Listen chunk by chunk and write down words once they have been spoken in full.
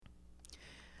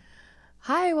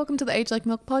Hi, welcome to the Age Like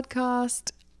Milk podcast.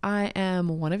 I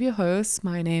am one of your hosts.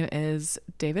 My name is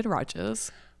David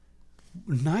Rogers.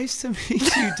 Nice to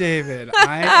meet you, David.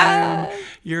 I am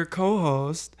your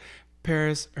co-host,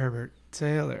 Paris Herbert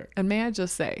Taylor. And may I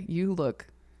just say, you look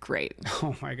great.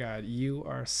 Oh my God, you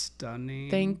are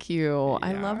stunning. Thank you.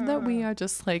 I love that we are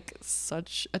just like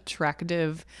such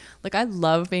attractive. Like, I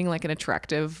love being like an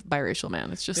attractive biracial man.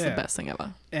 It's just the best thing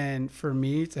ever. And for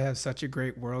me to have such a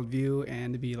great worldview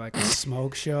and to be like a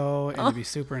smoke show and to be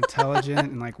super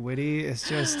intelligent and like witty,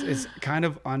 it's kind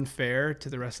of unfair to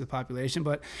the rest of the population.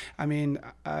 But I mean,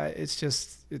 it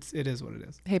is what it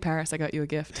is. Hey, Paris, I got you a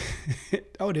gift.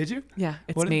 Oh, did you? Yeah,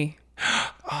 it's me.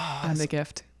 I'm the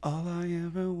gift. All I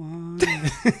ever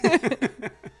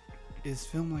wanted is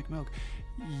Film Like Milk.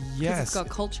 Yes. It's got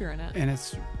culture in it. And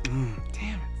it's,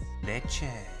 damn it. Leche.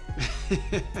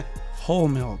 Whole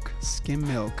milk, skim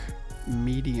milk,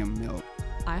 medium milk.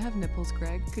 I have nipples,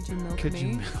 Greg. Could you milk Could me? you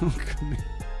milk me?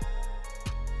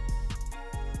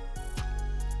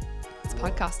 It's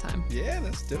podcast time. Yeah,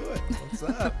 let's do it. What's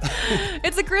up?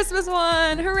 It's a Christmas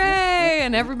one. Hooray.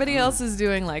 And everybody else is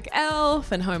doing like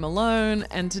Elf and Home Alone.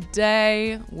 And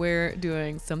today we're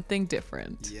doing something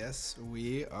different. Yes,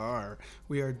 we are.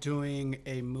 We are doing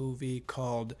a movie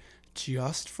called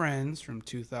Just Friends from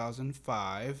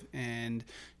 2005. And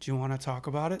do you want to talk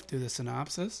about it? Do the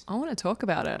synopsis? I want to talk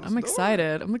about it. I'm do it.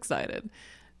 excited. I'm excited.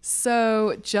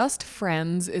 So, Just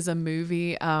Friends is a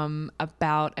movie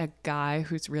about a guy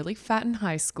who's really fat in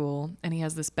high school, and he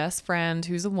has this best friend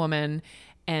who's a woman,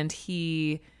 and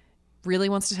he really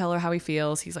wants to tell her how he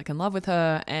feels. He's like in love with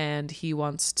her, and he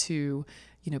wants to,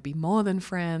 be more than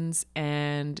friends.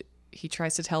 And he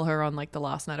tries to tell her on like the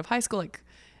last night of high school,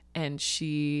 and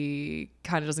she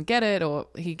kind of doesn't get it, or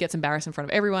he gets embarrassed in front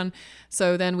of everyone.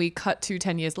 So then we cut to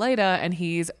 10 years later, and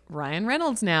he's Ryan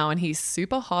Reynolds now, and he's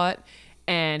super hot.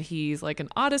 And he's like an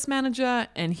artist manager,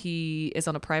 and he is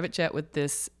on a private jet with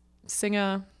this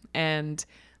singer, and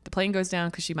the plane goes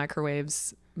down because she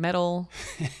microwaves metal,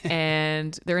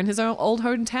 and they're in his own old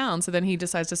hometown. So then he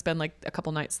decides to spend like a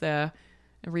couple nights there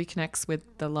and reconnects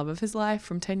with the love of his life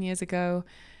from 10 years ago.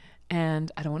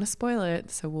 And I don't want to spoil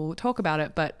it, so we'll talk about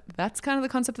it, but that's kind of the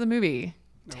concept of the movie.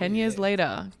 10 years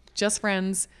later, Just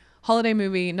Friends, holiday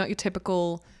movie, not your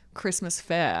typical Christmas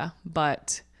fare,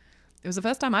 but it was the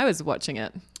first time I was watching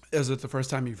it. Is it the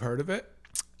first time you've heard of it?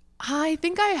 I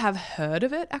think I have heard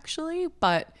of it actually,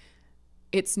 but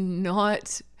it's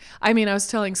not. I mean, I was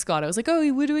telling Scott, I was like,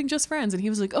 oh, we're doing Just Friends. And he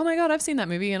was like, oh my God, I've seen that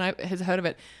movie and I had heard of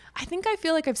it. I think I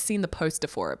feel like I've seen the poster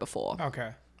for it before,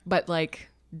 Okay. but like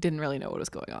didn't really know what was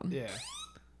going on. Yeah.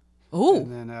 Oh,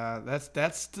 And then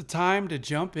that's the time to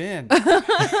jump in. that's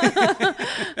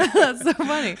so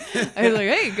funny. I was like,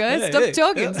 hey guys, stop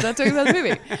talking. Stop talking about the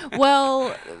movie.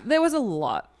 Well, there was a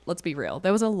lot. Let's be real.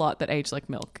 There was a lot that aged like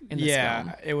milk in this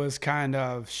film. It was kind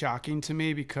of shocking to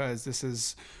me because this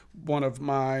is one of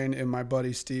mine and my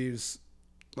buddy Steve's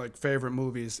like favorite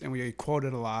movies, and we quote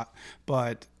it a lot.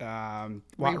 But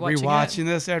rewatching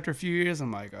this after a few years,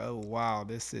 I'm like, oh wow,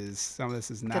 some of this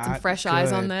is not. Get some fresh good.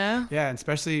 eyes on there. Yeah, and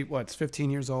especially it's 15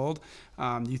 years old.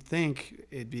 You think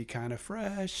it'd be kind of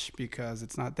fresh because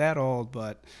it's not that old,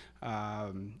 but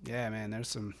yeah, man, there's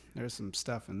some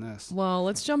stuff in this. Well,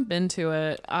 let's jump into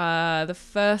it. The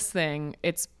first thing,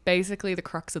 it's basically the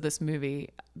crux of this movie.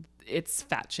 It's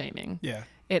fat shaming. Yeah.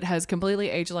 It has completely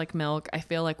aged like milk. I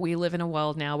feel like we live in a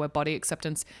world now where body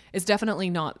acceptance is definitely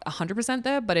not 100%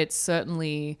 there, but it's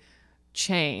certainly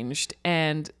changed.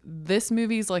 And this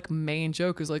movie's like main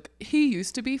joke is like, he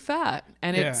used to be fat.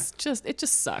 And it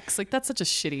just sucks. Like, that's such a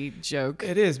shitty joke.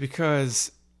 It is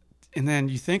because, and then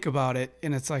you think about it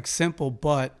and it's like simple,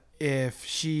 but if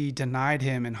she denied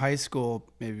him in high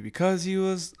school, maybe because he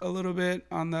was a little bit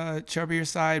on the chubbier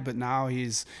side, but now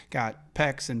he's got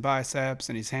pecs and biceps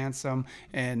and he's handsome,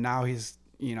 and now he's,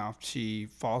 she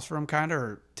falls for him kind of,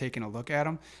 or taking a look at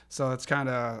him. So it's kind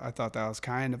of, I thought that was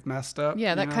kind of messed up.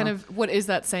 Yeah, that kind of, what is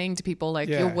that saying to people? Like,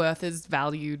 your worth is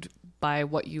valued by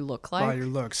what you look like. By your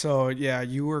look. So yeah,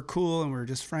 you were cool and we were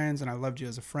just friends and I loved you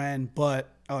as a friend, but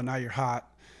now you're hot.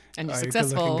 And you're You're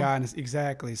successful. good-looking guy,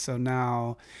 exactly. So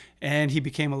now, and he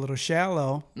became a little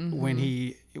shallow when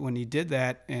he did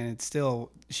that, and it's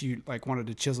still, she like wanted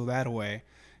to chisel that away,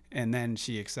 and then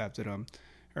she accepted him,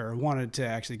 or wanted to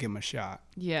actually give him a shot.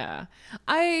 Yeah.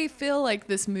 I feel like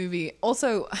this movie,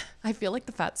 also, I feel like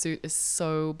the fat suit is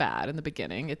so bad in the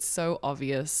beginning. It's so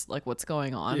obvious, like, what's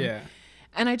going on. Yeah.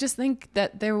 And I just think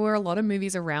that there were a lot of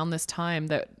movies around this time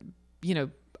that,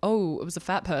 oh, it was a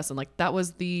fat person. Like, that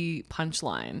was the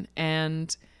punchline.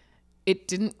 And it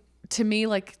didn't, to me,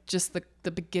 like, just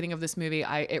the beginning of this movie,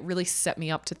 it really set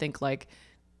me up to think, like,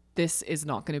 this is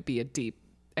not going to be a deep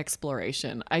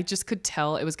exploration. I just could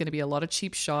tell it was going to be a lot of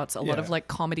cheap shots, a lot of like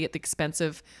comedy at the expense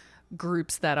of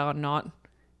groups that are not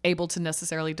able to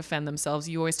necessarily defend themselves.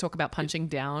 You always talk about punching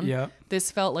down. Yeah. This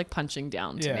felt like punching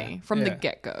down to me from the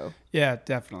get-go. Yeah,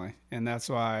 definitely. And that's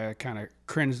why I kind of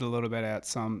cringed a little bit at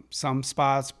some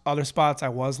spots. Other spots I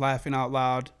was laughing out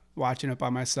loud watching it by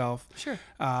myself. Sure.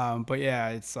 But yeah,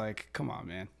 it's like, come on,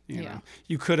 man. You know,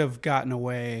 you could have gotten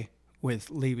away with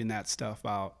leaving that stuff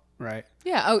out, right?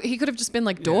 Yeah. Oh, he could have just been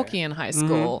like dorky in high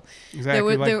school.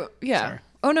 Exactly. Sorry.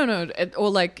 Oh, no.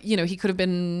 Or like, you know, he could have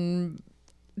been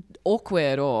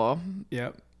awkward or...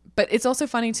 Yep. But it's also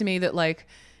funny to me that like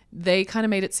they kind of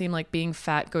made it seem like being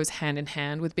fat goes hand in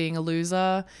hand with being a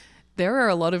loser. There are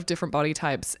a lot of different body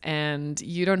types and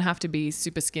you don't have to be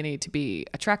super skinny to be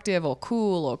attractive or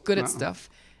cool or good at stuff.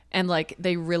 And like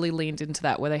they really leaned into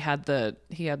that where he had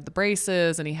the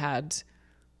braces and he had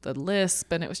the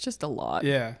lisp and it was just a lot.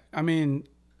 Yeah. I mean,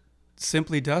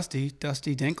 Simply Dusty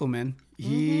Dinkelman,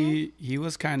 he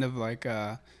was kind of like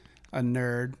a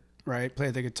nerd, right?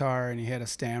 Played the guitar and he had a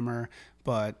stammer,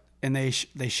 and they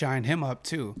shined him up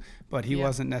too, but he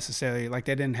wasn't necessarily like,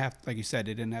 they didn't have, like you said,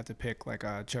 they didn't have to pick like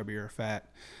a chubby or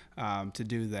fat to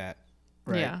do that,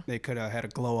 right? Yeah. They could have had a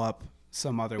glow up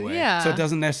some other way. Yeah. So it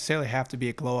doesn't necessarily have to be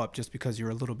a glow up just because you're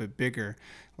a little bit bigger.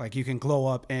 Like you can glow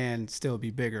up and still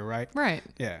be bigger, right? Right.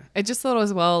 Yeah. I just thought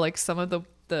as well, like some of the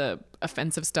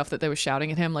offensive stuff that they were shouting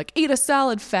at him, like eat a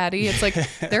salad, fatty. It's like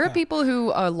there are people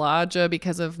who are larger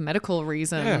because of medical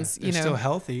reasons. Yeah, they're still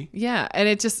healthy. Yeah, and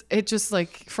it just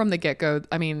like from the get-go,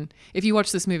 I mean, if you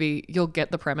watch this movie, you'll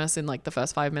get the premise in like the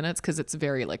first 5 minutes because it's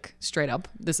very like straight up,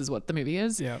 this is what the movie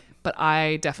is. Yeah. But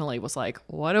I definitely was like,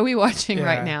 what are we watching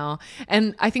right now?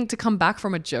 And I think to come back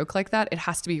from a joke like that, it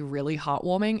has to be really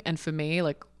heartwarming. And for me,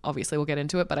 like obviously we'll get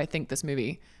into it, but I think this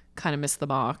movie kind of missed the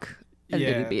mark a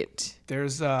little bit.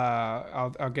 There's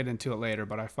I'll get into it later,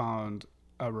 but I found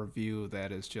a review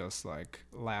that is just like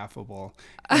laughable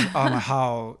on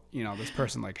how, you know, this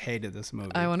person like hated this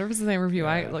movie. I wonder if it's the same review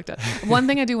I looked at. One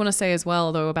thing I do want to say as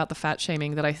well, though, about the fat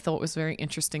shaming that I thought was very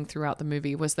interesting throughout the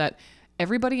movie was that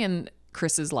everybody in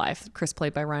Chris's life, Chris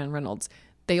played by Ryan Reynolds,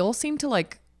 they all seem to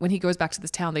like, when he goes back to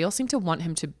this town, they all seem to want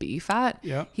him to be fat.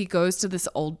 Yeah. He goes to this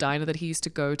old diner that he used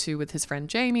to go to with his friend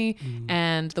Jamie,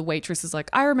 and the waitress is like,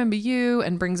 I remember you,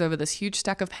 and brings over this huge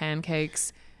stack of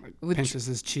pancakes. Like pinches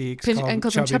his cheeks And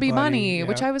calls him Chubby Bunny,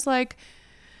 which I was like,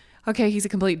 okay, he's a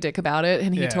complete dick about it.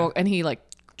 And he like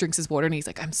drinks his water and he's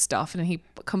like, I'm stuffed. And he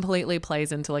completely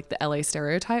plays into like the LA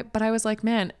stereotype. But I was like,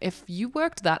 man, if you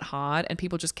worked that hard and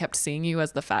people just kept seeing you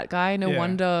as the fat guy, no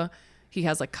wonder he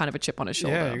has like kind of a chip on his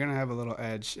shoulder. Yeah, you're going to have a little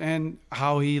edge. And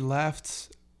how he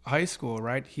left high school,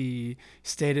 right? He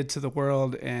stated to the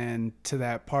world and to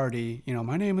that party, you know,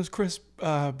 my name is Chris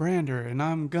Brander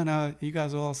and you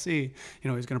guys will all see,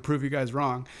 you know, he's going to prove you guys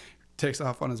wrong. Takes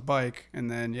off on his bike. And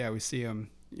then, we see him,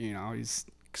 you know, he's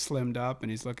slimmed up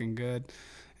and he's looking good.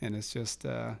 And it's just,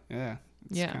 kinda...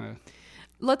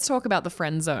 Let's talk about the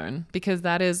friend zone, because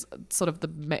that is sort of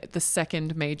the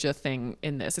second major thing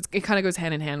in this. It kind of goes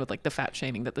hand in hand with like the fat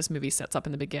shaming that this movie sets up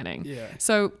in the beginning. Yeah.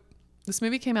 So this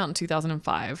movie came out in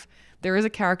 2005. There is a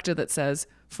character that says,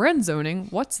 friend zoning,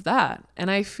 what's that? And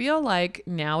I feel like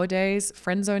nowadays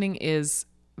friend zoning is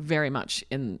very much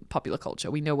in popular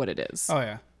culture. We know what it is. Oh,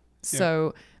 yeah.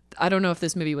 So I don't know if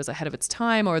this movie was ahead of its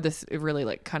time or it really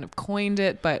like kind of coined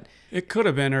it, but it could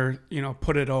have been, or, you know,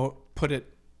 put it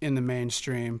in the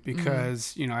mainstream,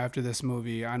 because you know, after this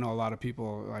movie, I know a lot of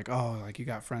people like, oh, like you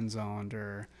got friend zoned,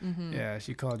 or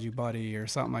she called you buddy or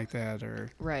something like that,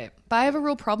 or right. But I have a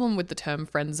real problem with the term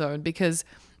friend zone, because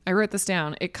I wrote this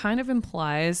down. It kind of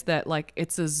implies that like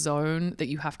it's a zone that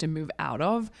you have to move out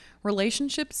of.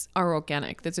 Relationships are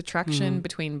organic. There's attraction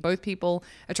between both people.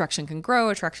 Attraction can grow,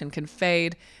 attraction can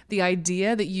fade. The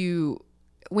idea that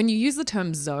when you use the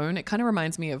term zone, it kind of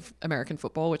reminds me of American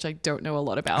football, which I don't know a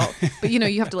lot about. But, you know,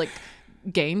 you have to like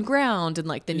gain ground and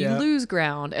like then you lose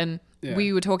ground. And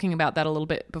we were talking about that a little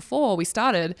bit before we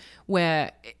started,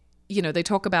 where, you know, they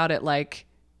talk about it like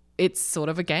it's sort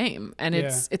of a game. And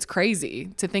it's crazy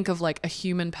to think of like a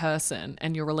human person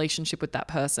and your relationship with that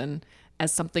person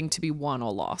as something to be won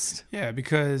or lost. Yeah,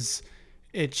 because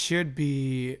it should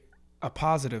be a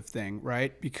positive thing,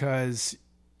 right? Because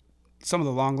some of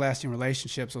the long-lasting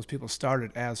relationships, those people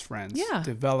started as friends,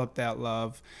 developed that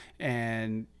love,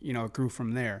 and, you know, it grew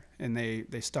from there, and they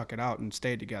stuck it out and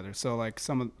stayed together. So like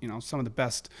some of the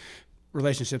best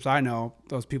relationships I know,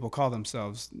 those people call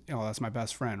themselves, you know, that's my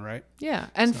best friend, right? Yeah.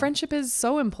 And friendship is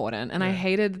so important. And I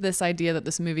hated this idea that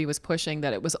this movie was pushing,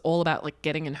 that it was all about like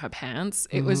getting in her pants.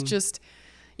 It was just,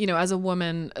 you know, as a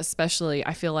woman, especially,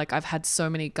 I feel like I've had so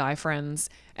many guy friends,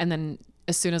 and then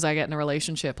as soon as I get in a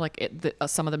relationship, like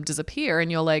some of them disappear,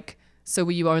 and you're like, so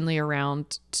were you only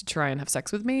around to try and have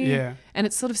sex with me? Yeah. And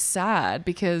it's sort of sad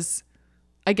because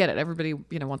I get it. Everybody,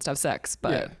 you know, wants to have sex,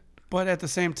 but Yeah. But at the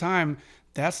same time,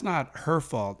 that's not her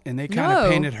fault. And they kind No.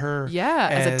 of painted her Yeah,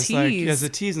 as a tease. as a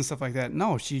tease and stuff like that.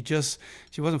 No, she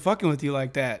wasn't fucking with you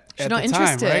like that She's at not the time,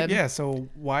 right? interested. Yeah. So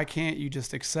why can't you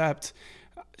just accept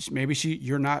maybe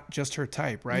you're not just her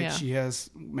type, right? Yeah. She has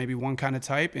maybe one kind of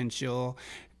type and she'll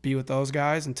be with those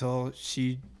guys until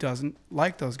she doesn't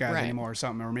like those guys Right. anymore or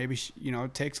something. Or maybe,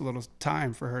 it takes a little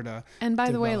time for her to. And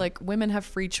by the way, develop. like women have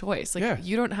free choice. Like Yeah.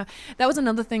 you don't have, that was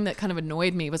another thing that kind of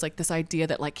annoyed me was like this idea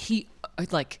that like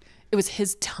it was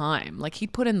his time. Like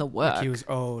he'd put in the work. He was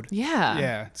owed. Yeah.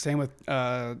 Yeah. Same with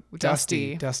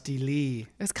Dusty. Dusty Lee.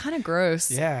 It was kind of gross.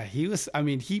 Yeah,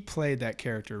 he played that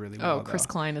character really well. Oh, Chris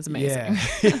though. Klein is amazing.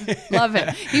 Yeah. Love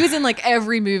him. He was in like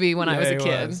every movie when I was Yeah, a he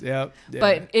kid. was. Yep. Yeah.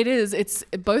 But it's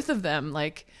both of them.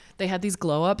 Like they had these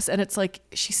glow ups, and it's like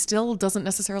she still doesn't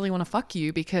necessarily want to fuck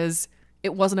you because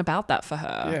it wasn't about that for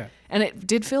her. Yeah. And it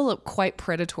did feel quite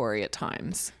predatory at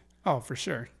times. Oh, for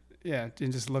sure. Yeah,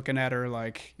 and just looking at her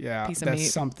like, yeah, Piece of that's meat.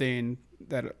 something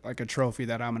that like a trophy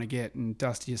that I'm gonna get. And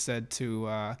Dusty said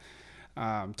to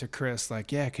Chris,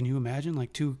 like, yeah, can you imagine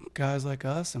like two guys like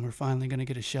us, and we're finally gonna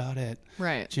get a shot at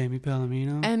Right. Jamie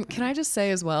Palomino? And can I just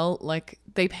say as well, like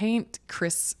they paint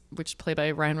Chris, which played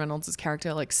by Ryan Reynolds'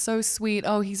 character, like so sweet.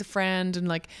 Oh, he's a friend, and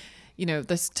like, you know,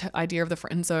 this idea of the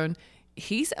friend zone.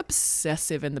 He's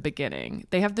obsessive in the beginning.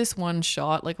 They have this one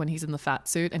shot, like when he's in the fat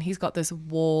suit, and he's got this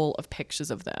wall of pictures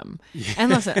of them.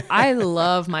 And listen, I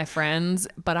love my friends,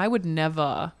 but I would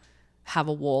never have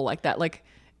a wall like that. Like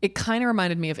it kind of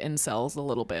reminded me of incels a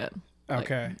little bit.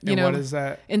 Like, okay, you and know, what is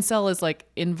that? Incel is like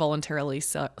involuntarily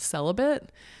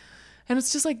celibate. And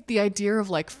it's just like the idea of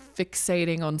like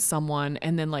fixating on someone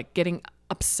and then like getting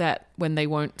upset when they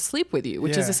won't sleep with you,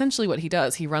 which is Yeah. essentially what he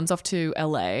does. He runs off to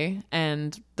LA,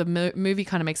 and the movie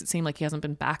kind of makes it seem like he hasn't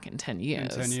been back in 10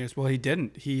 years. In 10 years. Well, he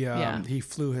didn't. Yeah. He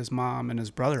flew his mom and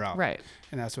his brother out. Right.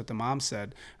 And that's what the mom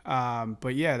said.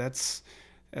 But yeah, that's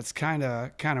kind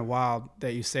of wild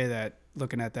that you say that,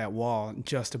 looking at that wall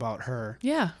just about her.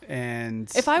 Yeah. And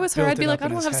If I was her, built I'd be it like, up I in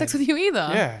don't want his to have sex head. with you either.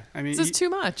 Yeah. I mean, This is too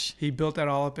much. he built that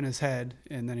all up in his head,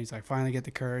 and then he's like finally get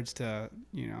the courage to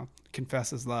confess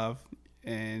his love,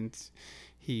 and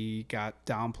he got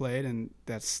downplayed, and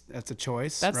that's a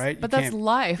choice, right? But You that's can't-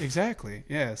 life. Exactly.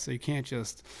 Yeah. So you can't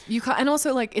just. You can't, and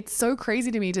also like it's so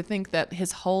crazy to me to think that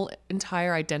his whole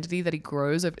entire identity that he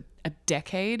grows over a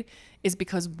decade is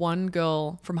because one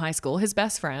girl from high school, his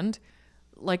best friend,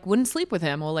 like wouldn't sleep with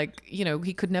him, or like, you know,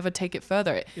 he could never take it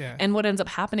further. Yeah. And what ends up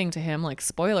happening to him, like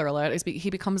spoiler alert, is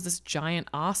he becomes this giant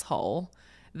asshole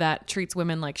that treats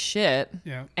women like shit.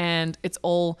 Yeah. And it's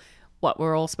all what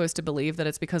we're all supposed to believe, that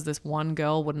it's because this one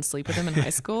girl wouldn't sleep with him in high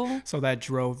school. So that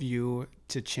drove you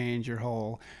to change your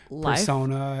whole Life.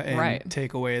 persona and Right.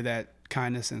 take away that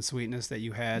kindness and sweetness that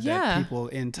you had, Yeah. that people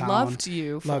in town Loved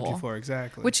you loved you for. for.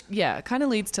 Exactly. Which, yeah, kind of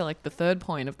leads to like the third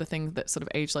point of the thing that sort of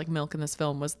aged like milk in this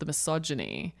film was the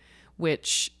misogyny,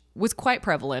 which was quite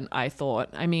prevalent, I thought.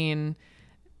 I mean,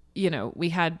 you know, we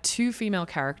had two female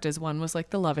characters. One was like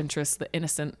the love interest, the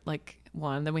innocent like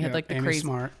one. Then we had Yeah, like the Amy crazy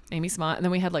Smart. Amy Smart. And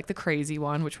then we had like the crazy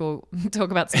one, which we'll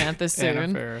talk about Samantha Anna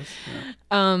soon. Faris.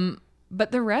 Yeah.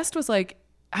 But the rest was like,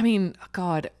 I mean,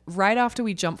 God, right after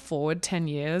we jump forward 10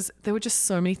 years, there were just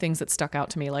so many things that stuck out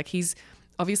to me. Like he's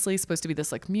obviously supposed to be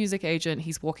this like music agent.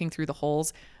 He's walking through the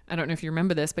halls. I don't know if you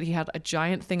remember this, but he had a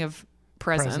giant thing of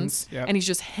presents, Yep. and he's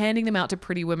just handing them out to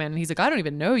pretty women. And he's like, I don't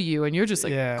even know you, and you're just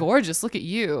like Yeah. gorgeous. Look at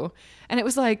you. And it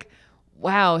was like,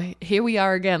 wow, here we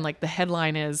are again. Like the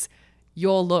headline is,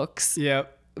 your looks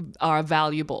Yep. are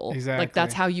valuable. Exactly. Like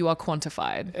that's how you are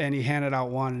quantified. And he handed out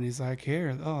one, and he's like,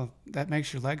 "Here, oh, that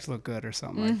makes your legs look good," or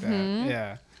something like Mm-hmm. that.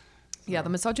 Yeah. Yeah, the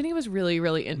misogyny was really,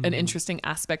 really an interesting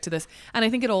aspect to this. And I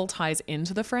think it all ties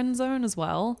into the friend zone as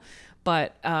well.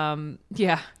 But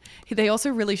yeah, they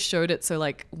also really showed it so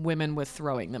like women were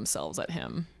throwing themselves at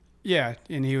him. Yeah,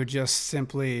 and he would just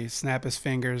simply snap his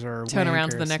fingers or Turn wink around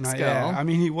to or the next smile. girl. Yeah, I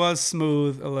mean, he was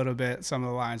smooth a little bit, some of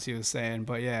the lines he was saying,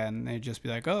 but yeah, and they'd just be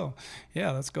like, "Oh,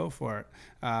 yeah, let's go for it."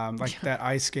 Like that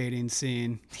ice skating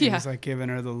scene. Yeah. He's like giving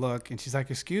her the look, and she's like,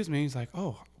 "Excuse me." He's like,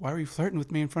 "Oh, why were you flirting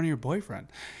with me in front of your boyfriend?"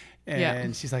 And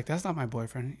Yeah. she's like, that's not my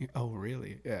boyfriend. Oh,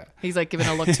 really? Yeah. He's like giving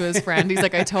a look to his friend. He's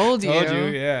like, I told you. Told you.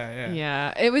 Yeah.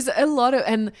 Yeah, it was a lot of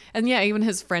and yeah, even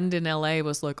his friend in LA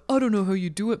was like, I don't know how you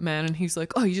do it, man. And he's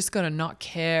like, oh, you just gotta not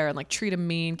care and like treat him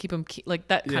mean, keep him like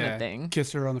that kind of thing.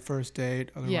 Kiss her on the first date,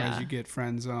 otherwise Yeah. you get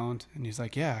friend zoned. And he's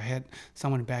like, yeah, I had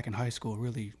someone back in high school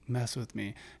really mess with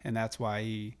me, and that's why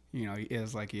he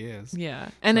is like he is. Yeah,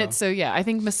 and So- I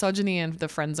think misogyny and the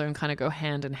friend zone kind of go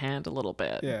hand in hand a little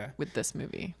bit. Yeah. With this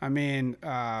movie. I mean,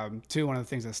 too, one of the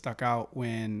things that stuck out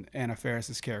when Anna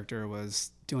Faris's character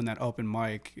was doing that open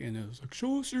mic, and it was like,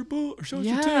 show us your butt, or show us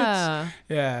your tits.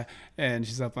 Yeah, and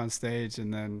she's up on stage,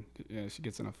 and then she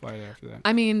gets in a fight after that.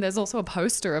 I mean, there's also a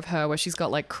poster of her where she's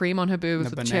got like cream on her boobs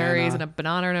And a with banana. cherries and a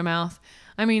banana in her mouth.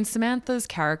 I mean, Samantha's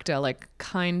character, like,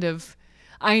 kind of.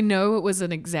 I know it was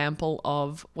an example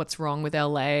of what's wrong with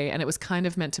LA, and it was kind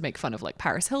of meant to make fun of like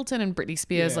Paris Hilton and Britney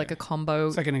Spears, Yeah. like a combo.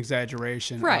 It's like an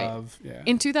exaggeration Right. of,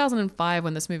 In 2005,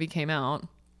 when this movie came out,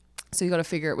 so you got to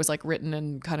figure it was like written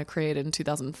and kind of created in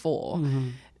 2004.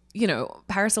 You know,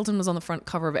 Paris Hilton was on the front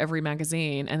cover of every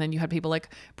magazine, and then you had people like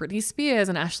Britney Spears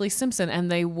and Ashley Simpson,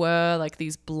 and they were like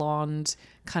these blonde,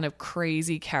 kind of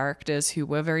crazy characters who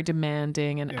were very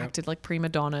demanding and Yep. acted like prima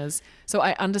donnas. So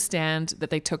I understand that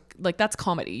they took, like, that's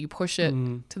comedy. You push it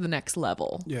to the next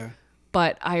level. Yeah.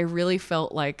 But I really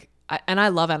felt like, and I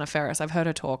love Anna Faris. I've heard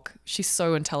her talk. She's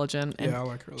so intelligent. And Yeah, I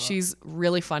like her a lot. She's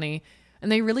really funny. And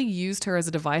they really used her as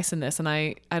a device in this. And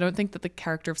I don't think that the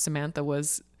character of Samantha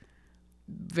was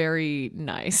very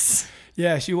nice.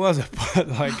 Yeah, she wasn't, but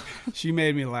like she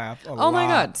made me laugh a lot. Oh my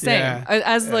God, same. Yeah.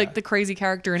 As like the crazy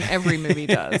character in every movie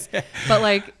does. But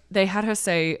like they had her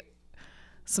say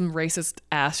some racist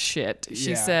ass shit.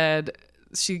 She Yeah. said,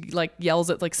 she like yells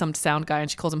at like some sound guy and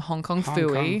she calls him Hong Kong Hong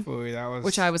Phooey, Kong Phooey, that was,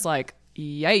 which I was like,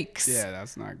 yikes. yeah,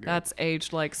 that's not good. That's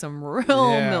aged like some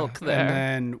real Yeah. milk there. And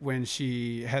then when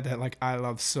she had that like I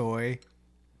love soy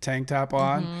tank top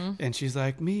on, and she's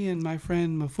like, me and my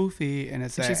friend Mafufi, and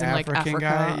it's that She's in like African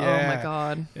Africa. guy. Yeah. Oh my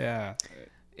God. Yeah.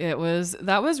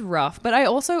 That was rough. But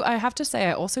I have to say,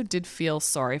 I also did feel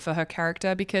sorry for her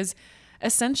character because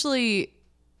essentially,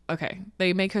 okay,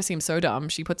 they make her seem so dumb.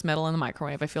 She puts metal in the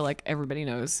microwave. I feel like everybody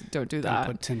knows, don't do Don't that.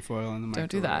 put tinfoil in the microwave.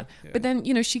 Don't do that. Yeah. But then,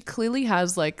 you know, she clearly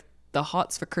has like the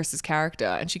hots for Chris's character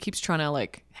and she keeps trying to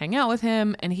like hang out with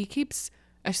him and he keeps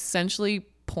essentially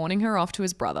pawning her off to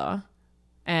his brother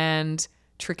and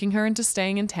tricking her into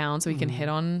staying in town so he can hit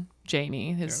on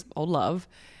Jamie, his old love.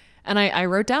 And I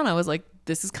wrote down, I was like,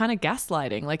 this is kind of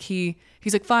gaslighting. Like he's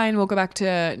like, fine, we'll go back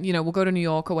to, you know, we'll go to New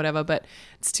York or whatever, but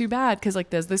it's too bad because like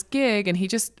there's this gig and he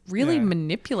just really Yeah.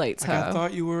 manipulates Like, her. I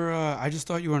thought you were. I just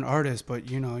thought you were an artist, but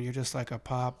you know, you're just like a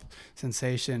pop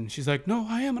sensation. She's like, no,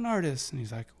 I am an artist, and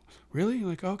he's like, really?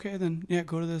 Like, okay, then yeah,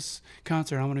 go to this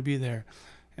concert. I want to be there,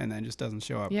 and then just doesn't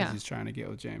show up because Yeah. he's trying to get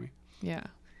with Jamie. Yeah.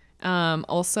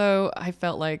 Also, I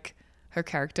felt like her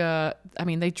character, I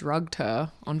mean, they drugged her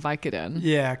on Vicodin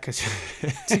Yeah, because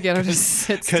to get her to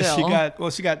sit still.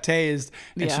 she got tased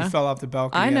and Yeah. she fell off the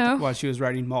balcony I know. while she was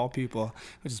writing Mall People,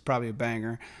 which is probably a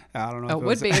banger. I don't know. it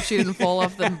would be if she didn't fall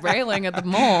off the railing at the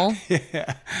mall.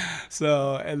 Yeah.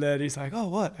 So, and then he's like, oh,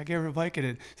 what? I gave her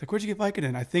Vicodin. He's like, where'd you get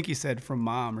Vicodin? I think he said from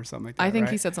mom or something like that. I think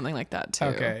right? he said something like that too.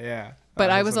 Okay, yeah. But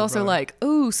I His was little also brother. like,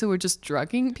 oh, so we're just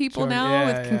drugging people Drug- now yeah,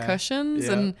 with yeah. concussions?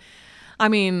 Yeah. And I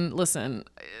mean, listen,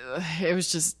 it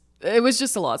was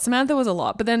just a lot. Samantha was a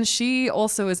lot. But then she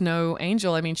also is no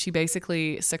angel. I mean, she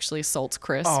basically sexually assaults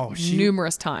Chris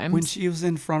numerous times. When she was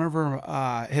in front of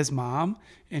her, his mom,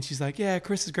 and she's like, yeah,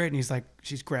 Chris is great. And he's like,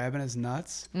 she's grabbing his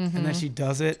nuts. And then she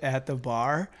does it at the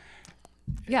bar.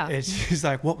 yeah. And she's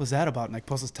like, what was that about? And like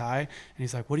pulls his tie. And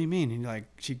he's like, what do you mean? And like,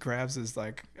 she grabs his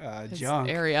like His junk.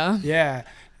 area. Yeah.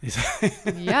 He's like,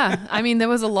 Yeah. I mean, there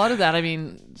was a lot of that. I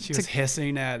mean, she was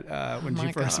hissing at when she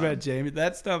my first God. met Jamie.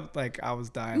 That stuff, like, I was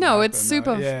dying. no, laughing, it's though.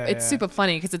 super. Yeah, it's yeah. super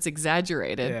funny because it's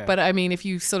exaggerated. Yeah. But I mean, if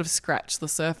you sort of scratch the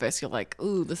surface, you're like,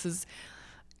 ooh, this is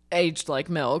aged like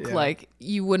milk. Yeah. Like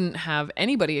you wouldn't have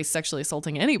anybody sexually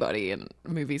assaulting anybody in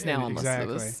movies now unless it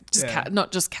was Exactly. just Yeah.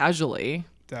 not just casually.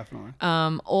 Definitely.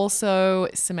 Also,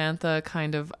 Samantha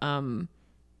kind of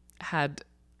had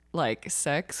like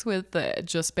sex with the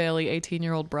just barely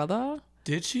 18-year-old brother.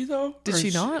 Did she though? Did Or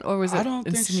she not, or was it I don't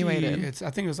insinuated? think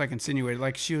I think it was like insinuated.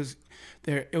 Like she was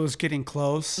there. It was getting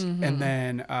close, and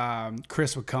then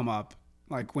Chris would come up.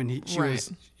 Like when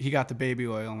he got the baby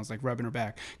oil and was like rubbing her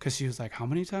back because she was like, how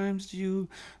many times do you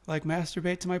like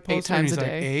masturbate to my poster? And times he's a like,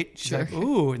 day. 8. She's Sure. like,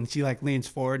 ooh, and she like leans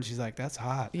forward and she's like, that's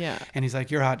hot. Yeah. And he's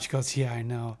like, you're hot. She goes, yeah, I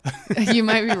know. You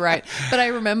might be right. But I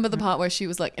remember the part where she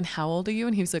was like, and how old are you?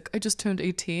 And he was like, I just turned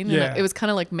 18. And Yeah. it was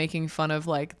kind of like making fun of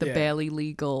like the Yeah. barely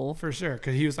legal. For sure,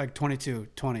 because he was like 22,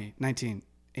 20, 19,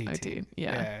 18.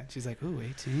 Yeah. She's like, ooh,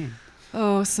 18.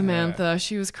 Oh, Samantha,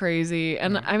 she was crazy.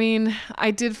 And I mean,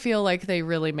 I did feel like they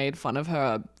really made fun of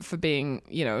her for being,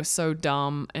 so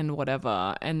dumb and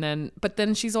whatever. But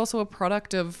then she's also a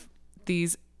product of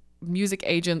these music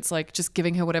agents, like just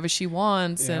giving her whatever she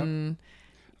wants. Yep. And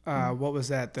what was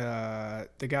that?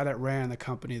 The guy that ran the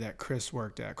company that Chris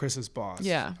worked at, Chris's boss.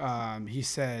 Yeah. He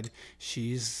said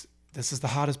this is the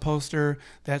hottest poster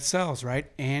that sells,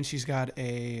 right? And she's got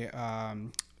a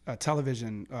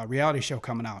television reality show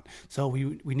coming out, so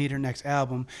we need her next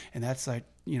album, and that's like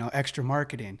extra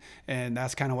marketing. And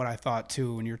that's kind of what I thought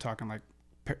too when you were talking like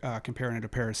comparing it to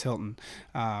Paris Hilton.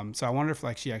 So I wonder if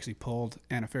like she actually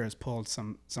Anna Faris pulled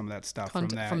some of that stuff from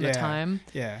that the time.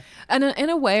 Yeah. And in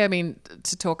a way, I mean,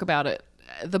 to talk about it,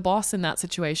 the boss in that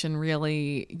situation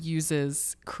really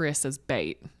uses Chris as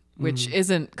bait, which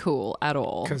isn't cool at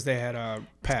all. Because they had a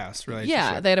past relationship.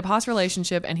 Yeah, they had a past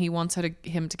relationship, and he wants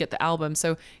him to get the album.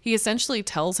 So he essentially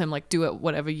tells him, like, do it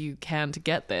whatever you can to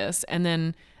get this, and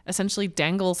then essentially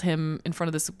dangles him in front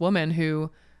of this woman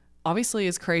who obviously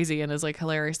is crazy and is, like,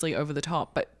 hilariously over the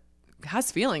top, but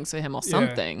has feelings for him or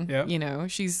something. Yeah.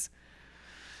 She's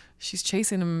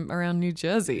chasing him around New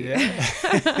Jersey.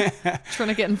 Yeah. Trying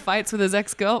to get in fights with his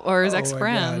ex-girl or his Oh my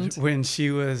ex-friend. God. When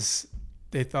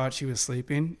they thought she was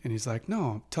sleeping, and he's like,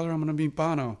 no, tell her I'm going to meet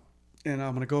Bono, and I'm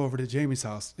going to go over to Jamie's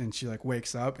house. And she like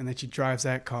wakes up, and then she drives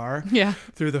that car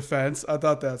through the fence. I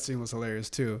thought that scene was hilarious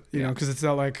too, you know, because it's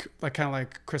not like kind of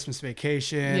like Christmas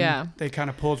Vacation. Yeah. They kind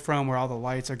of pulled from where all the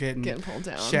lights are getting pulled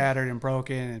down, shattered and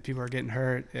broken, and people are getting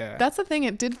hurt. Yeah. That's the thing.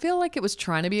 It did feel like it was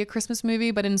trying to be a Christmas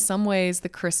movie, but in some ways the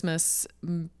Christmas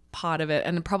part of it,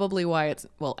 and probably why it's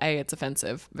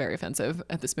offensive, very offensive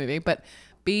at this movie, but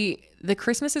B, the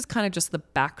Christmas is kind of just the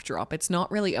backdrop. It's not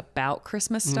really about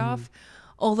Christmas stuff.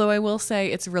 Although I will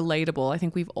say it's relatable. I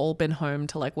think we've all been home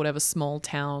to like whatever small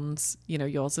towns,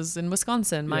 yours is in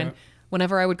Wisconsin. Mine,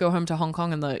 whenever I would go home to Hong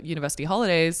Kong in the university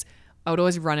holidays, I would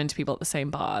always run into people at the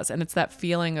same bars. And it's that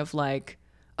feeling of like,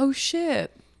 oh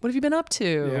shit, what have you been up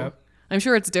to? Yep. I'm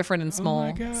sure it's different in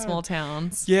my God. small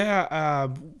towns. Yeah,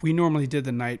 we normally did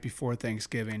the night before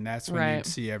Thanksgiving. That's when you'd Right.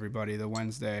 see everybody the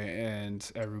Wednesday, and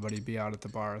everybody be out at the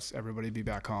bars, everybody be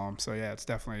back home. So yeah, it's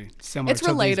definitely similar. It's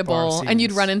to these bar relatable, and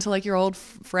you'd scenes. run into like your old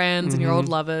friends and your old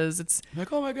lovers. It's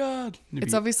like, oh my God.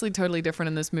 it's obviously totally different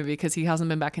in this movie because he hasn't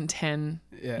been back in 10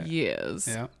 years.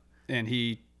 Yeah, and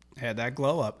he had that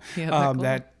glow up. He had that glow.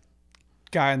 That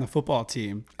guy on the football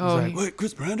team. He's like, wait,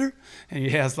 Chris Brander? And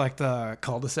he has like the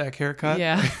cul-de-sac haircut.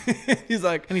 Yeah. He's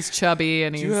like, And he's chubby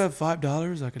and do he's you have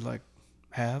 $5 I could like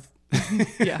have?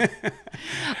 yeah.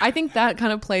 I think that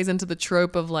kind of plays into the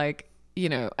trope of like,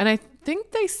 and I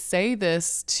think they say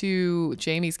this to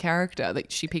Jamie's character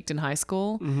that she peaked in high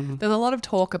school. There's a lot of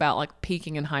talk about like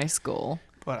peaking in high school.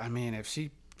 But I mean, if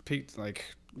she peaked, like,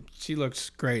 she looks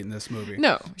great in this movie.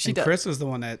 No, she does. Chris was the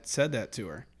one that said that to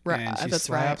her. Right, And she that's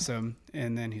slaps him,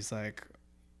 and then he's like,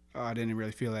 oh, I didn't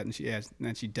really feel that. And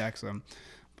then she decks him.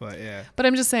 But yeah. But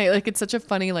I'm just saying, like, it's such a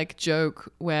funny like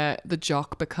joke where the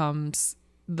jock becomes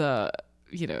the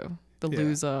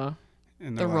loser,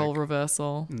 And the they're role like,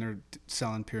 reversal. and they're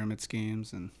selling pyramid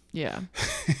schemes. And Yeah.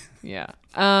 Yeah.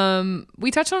 We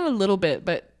touched on it a little bit,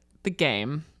 but the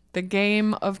game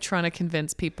of trying to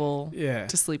convince people Yeah.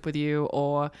 to sleep with you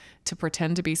or to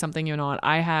pretend to be something you're not.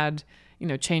 I had,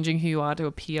 changing who you are to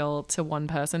appeal to one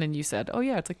person, and you said, oh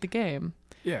yeah, it's like the game.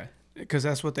 Yeah. Because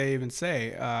that's what they even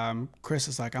say. Chris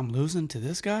is like, I'm losing to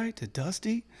this guy, to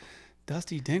Dusty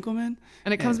Dinkelman.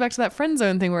 And it comes back to that friend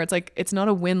zone thing where it's like, it's not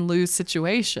a win-lose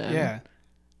situation. Yeah.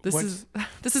 This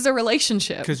is a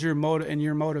relationship. Because your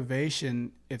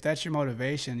motivation, if that's your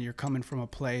motivation, you're coming from a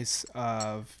place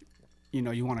of,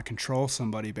 you want to control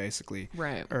somebody basically,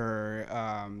 Right. Or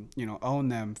own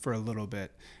them for a little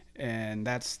bit, and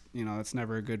that's it's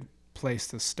never a good place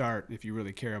to start if you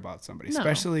really care about somebody, No.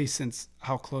 especially since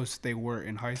how close they were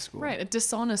in high school. Right, a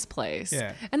dishonest place.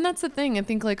 Yeah. And that's the thing. I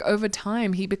think like over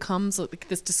time he becomes like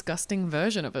this disgusting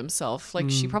version of himself. Like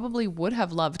she probably would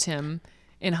have loved him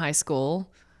in high school,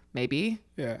 maybe.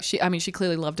 Yeah. She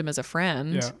clearly loved him as a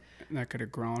friend. Yeah, and that could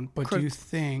have grown. But do you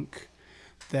think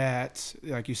that,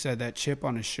 like you said, that chip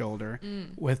on his shoulder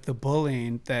with the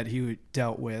bullying that he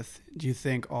dealt with, do you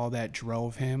think all that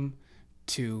drove him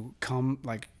to come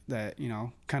like that,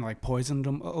 kind of like poisoned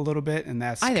him a little bit, and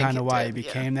that's I think kind of it why did, he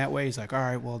became that way? He's like, all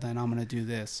right, well then I'm gonna do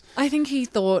this. I think he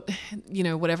thought,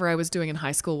 whatever I was doing in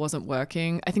high school wasn't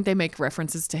working. I think they make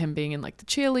references to him being in like the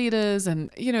cheerleaders, and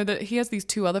that he has these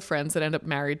two other friends that end up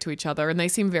married to each other, and they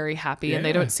seem very happy, and they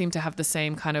Yeah. don't seem to have the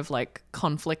same kind of like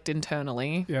conflict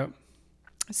internally. Yep.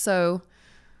 So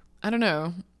I don't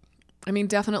know. I mean,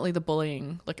 definitely the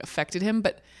bullying like affected him,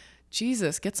 but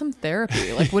Jesus, get some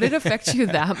therapy. Like, would it affect you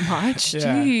that much?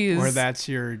 Jeez. Or that's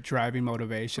your driving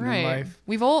motivation in life.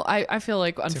 We've all, I feel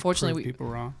like, to unfortunately, prove people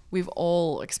wrong. we've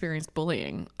all experienced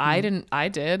bullying. I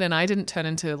did, and I didn't turn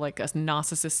into like a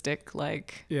narcissistic,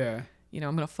 like, Yeah. you know,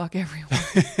 I'm going to fuck everyone.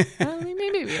 I mean,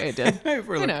 maybe I did.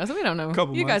 Who knows? We don't know.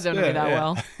 You guys don't know me that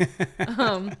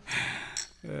well.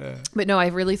 But no, I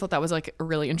really thought that was like a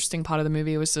really interesting part of the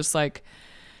movie. It was just like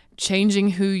changing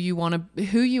who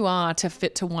you are to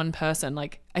fit to one person.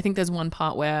 Like, I think there's one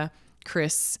part where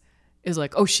Chris is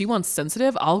like, oh, she wants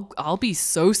sensitive. I'll be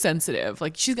so sensitive.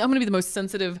 Like, I'm going to be the most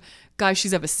sensitive guy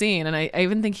she's ever seen. And I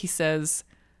even think he says,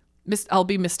 I'll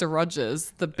be Mr.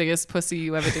 Rogers, the biggest pussy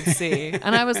you ever did see.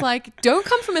 And I was like, don't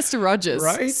come for Mr. Rogers,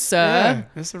 Right? sir.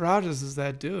 Yeah. Mr. Rogers is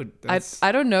that dude.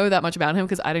 I don't know that much about him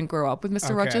because I didn't grow up with Mr.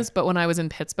 Okay. Rogers. But when I was in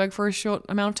Pittsburgh for a short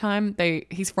amount of time,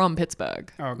 he's from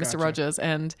Pittsburgh, Oh, Mr. gotcha. Rogers.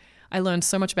 And I learned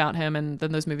so much about him. And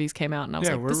then those movies came out and I was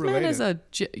Yeah, like, we're this man is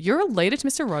you're related to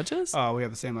Mr. Rogers? Oh, we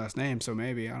have the same last name, so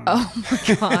maybe. I don't know. Oh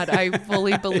my God. I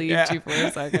fully believed Yeah. you for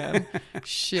a second.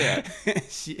 Shit.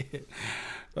 Shit.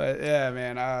 But yeah,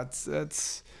 man,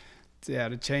 it's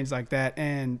to change like that.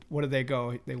 And what did they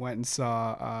go? They went and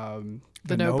saw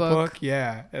The Notebook.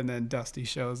 Yeah, and then Dusty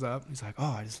shows up. He's like,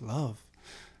 "Oh, I just love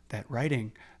that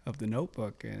writing of The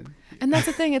Notebook." And that's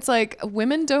the thing. It's like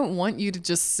women don't want you to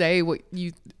just say what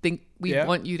you think we Yeah.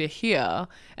 want you to hear.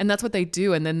 And that's what they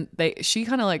do. And then she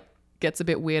kind of like gets a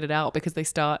bit weirded out because they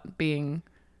start being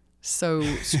so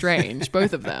strange,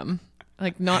 both of them,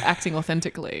 like not acting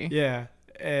authentically. Yeah,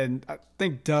 and I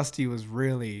think Dusty was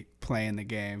really playing the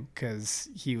game because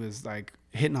he was like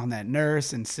hitting on that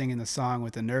nurse and singing the song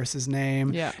with the nurse's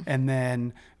name. Yeah. And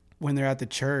then when they're at the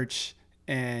church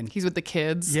and He's with the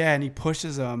kids. yeah, and he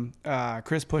pushes him.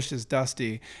 Chris pushes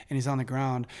Dusty, and he's on the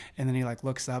ground. And then he like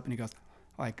looks up and he goes,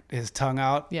 like his tongue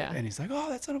out. Yeah. And he's like, "Oh,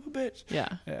 that son of a bitch." Yeah.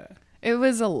 Yeah. It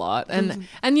was a lot. And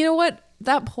you know what?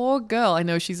 That poor girl, I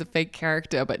know she's a fake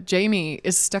character, but Jamie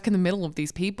is stuck in the middle of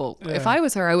these people. Yeah. If I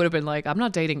was her, I would have been like, I'm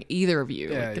not dating either of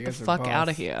you. Yeah, Like, you get the guys are fuck out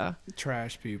of both here.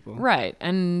 Trash people. Right.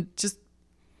 And just,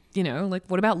 you know, like,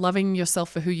 what about loving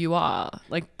yourself for who you are?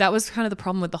 Like, that was kind of the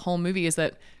problem with the whole movie is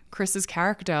that Chris's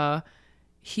character,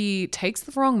 he takes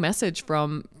the wrong message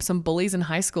from some bullies in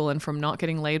high school and from not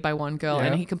getting laid by one girl. Yeah.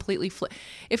 And he completely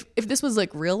if this was like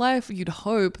real life, you'd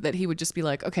hope that he would just be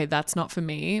like, okay, that's not for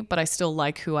me, but I still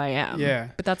like who I am. Yeah.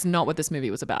 But that's not what this movie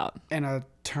was about. And a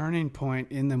turning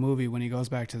point in the movie when he goes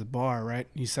back to the bar, right?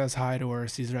 He says hi to her,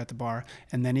 sees her at the bar,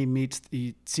 and then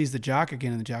he sees the jock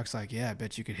again, and the jock's like, "Yeah, I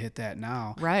bet you could hit that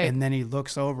now." Right. And then he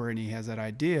looks over and he has that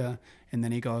idea, and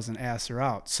then he goes and asks her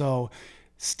out. So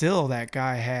still that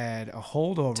guy had a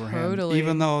hold over him, Totally.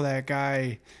 even though that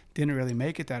guy didn't really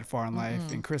make it that far in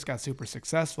life and Chris got super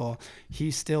successful.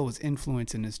 He still was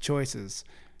influencing his choices,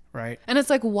 right? And it's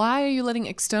like, why are you letting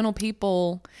external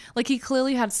people, like he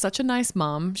clearly had such a nice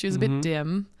mom. She was a bit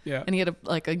dim. Yeah. And he had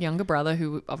a younger brother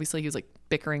who obviously he was like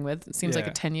bickering with. It seems like a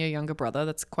Yeah. 10-year younger brother.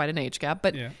 That's quite an age gap.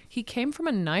 But Yeah. he came from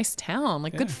a nice town,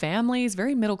 like good Yeah. families,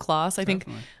 very middle class. I think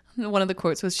one of the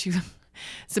quotes was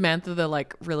Samantha, the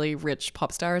like really rich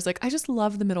pop star, is like, I just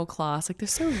love the middle class. Like they're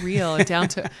so real and down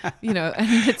to, you know, and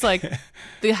it's like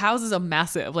the houses are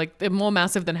massive. Like they're more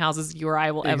massive than houses you or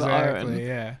I will ever own.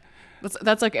 Yeah.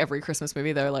 That's like every Christmas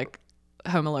movie though, like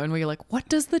Home Alone, where you're like, what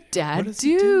does the dad What does do?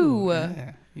 he do?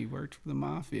 Yeah, he worked for the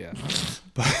mafia.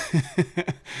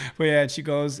 but yeah, she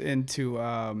goes into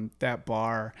that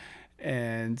bar,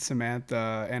 and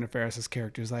Samantha, Anna Faris's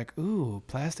character, is like, "Ooh,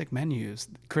 plastic menus.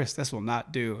 Chris, this will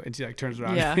not do." And she like turns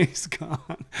around Yeah. and he's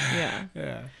gone. Yeah.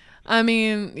 Yeah. I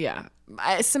mean, yeah.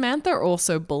 Samantha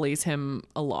also bullies him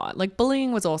a lot. Like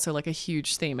bullying was also like a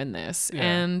huge theme in this. Yeah.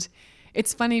 And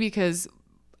it's funny because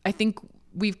I think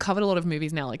we've covered a lot of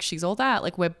movies now, like She's All That,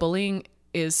 like where bullying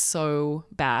is so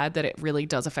bad that it really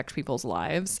does affect people's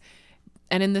lives.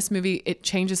 And in this movie, it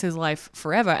changes his life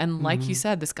forever. And like you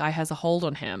said, this guy has a hold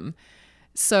on him.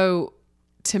 So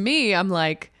to me, I'm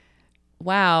like,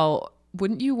 wow,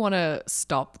 wouldn't you want to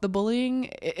stop the bullying?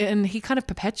 And he kind of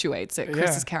perpetuates it,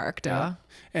 Chris's Yeah. character. Yeah.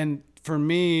 And for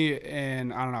me,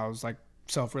 and I don't know, it was like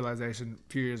self-realization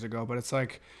a few years ago, but it's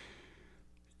like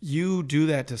you do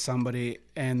that to somebody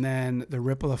and then the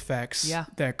ripple effects Yeah.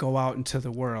 that go out into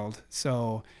the world.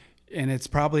 So, and it's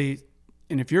probably,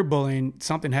 and if you're bullying,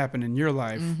 something happened in your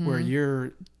life where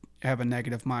you're have a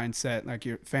negative mindset, like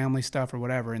your family stuff or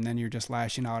whatever, and then you're just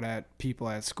lashing out at people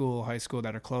at school, high school,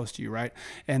 that are close to you, right?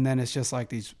 And then it's just like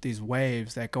these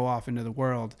waves that go off into the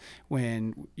world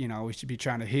when, you know, we should be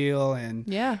trying to heal and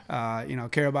you know,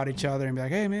 care about each other and be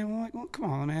like, hey man, well, come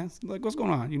on man, like what's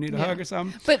going on, you need a hug or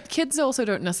something? But kids also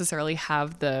don't necessarily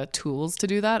have the tools to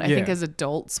do that. I think as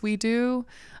adults we do.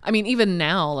 I mean, even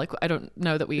now, like, I don't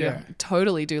know that we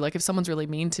totally do. Like, if someone's really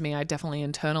mean to me, I definitely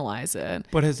internalize it.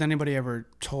 But has anybody ever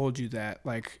told you that?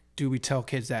 Like, do we tell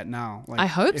kids that now? Like, I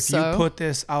hope if so. If you put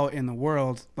this out in the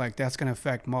world, like, that's going to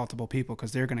affect multiple people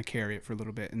because they're going to carry it for a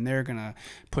little bit and they're going to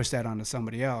push that onto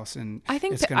somebody else. And I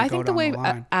think it's going to go the down way the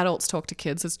line. adults talk to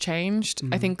kids has changed.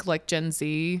 I think, like, Gen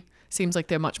Z seems like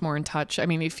they're much more in touch. I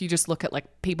mean, if you just look at, like,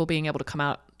 people being able to come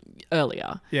out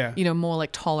earlier, you know, more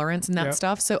like tolerance and that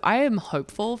stuff. So I am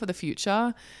hopeful for the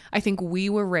future. I think we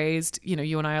were raised, you know,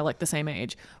 you and I are like the same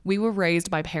age. We were raised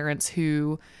by parents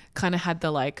who kind of had the,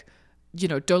 like, you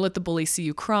know, don't let the bully see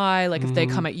you cry. Like, if they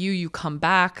come at you, you come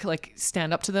back, like,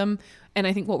 stand up to them. And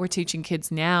I think what we're teaching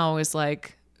kids now is,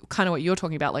 like, kind of what you're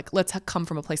talking about. Like, let's come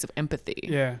from a place of empathy.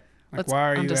 Yeah. Like, let's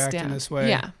why are understand. you acting this way?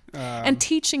 Yeah. And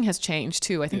teaching has changed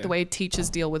too. I think the way teachers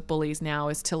deal with bullies now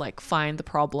is to, like, find the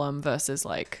problem versus,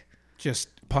 like, just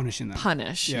punishing them.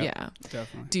 Yeah.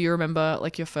 Definitely. Do you remember,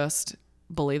 like, your first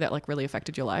bully that, like, really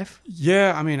affected your life?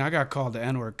 Yeah, I mean, I got called the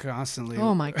N-word constantly.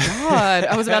 Oh my God.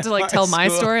 I was about to, like, tell my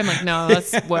story. I'm like, no,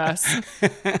 that's worse.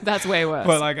 That's way worse.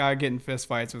 But, like, I get in fist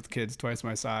fights with kids twice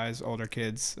my size, older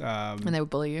kids. And they would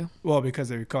bully you? Well, because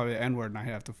they would call me the N-word and I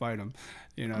have to fight them.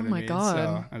 You know what I mean? Oh my God.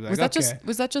 So I was like,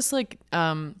 was that just like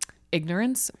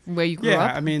ignorance where you grew up?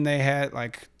 Yeah, I mean, they had,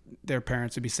 like, their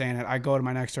parents would be saying it. I go to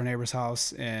my next door neighbor's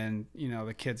house and, you know,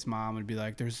 the kid's mom would be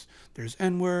like, there's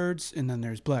N-words and then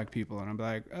there's black people. And I'm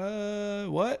like,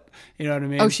 what? You know what I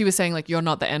mean? Oh, she was saying, like, you're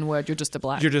not the N-word, you're just a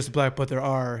black. You're just black, but there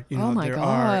are, you know, oh my there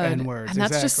God. are N-words. And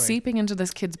that's just seeping into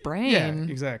this kid's brain. Yeah,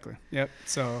 exactly. Yep.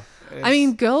 So I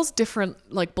mean, girls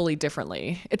bully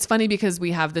differently. It's funny because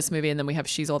we have this movie and then we have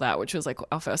She's All That, which was, like,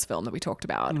 our first film that we talked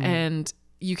about. And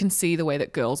you can see the way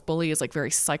that girls bully is, like,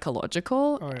 very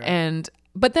psychological. Oh, yeah.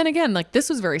 But then again, like, this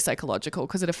was very psychological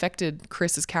because it affected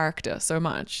Chris's character so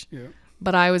much. Yeah.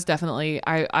 But I was definitely,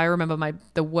 I remember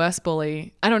the worst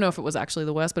bully, I don't know if it was actually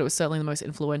the worst, but it was certainly the most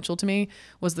influential to me,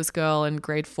 was this girl in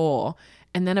grade 4.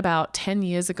 And then about 10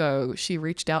 years ago, she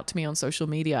reached out to me on social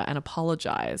media and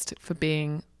apologized for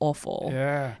being awful.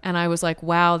 Yeah. And I was like,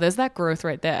 wow, there's that growth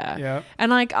right there. Yeah.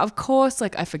 And, like, of course,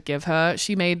 like, I forgive her.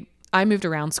 I moved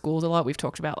around schools a lot. We've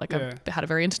talked about, like, I've had a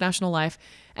very international life.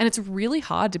 And it's really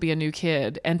hard to be a new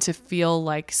kid and to feel,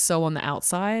 like, so on the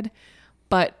outside.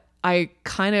 But I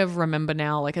kind of remember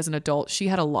now, like, as an adult, she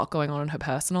had a lot going on in her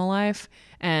personal life.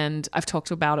 And I've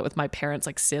talked about it with my parents,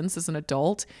 like, since as an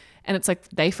adult. And it's like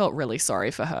they felt really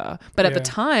sorry for her. But at the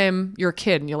time, you're a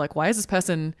kid and you're like, why is this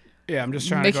person I'm just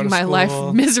trying making to go to my school.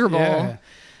 life miserable? Yeah.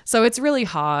 So it's really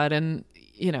hard. And,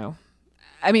 you know,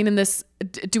 I mean, in this,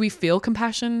 do we feel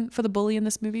compassion for the bully in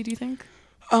this movie, do you think?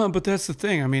 But that's the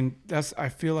thing. I mean, I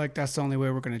feel like that's the only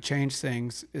way we're going to change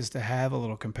things is to have a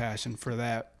little compassion for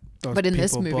that. But in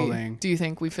this movie, bullying. do you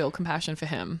think we feel compassion for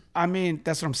him? I mean,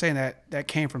 that's what I'm saying. That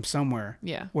came from somewhere.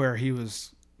 Yeah. Where he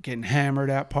was getting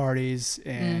hammered at parties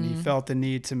and he felt the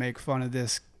need to make fun of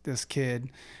this kid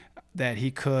that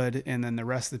he could, and then the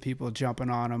rest of the people jumping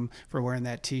on him for wearing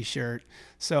that T-shirt.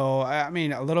 So I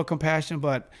mean, a little compassion,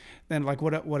 but then, like,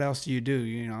 what else do?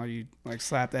 You know, you, like,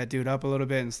 slap that dude up a little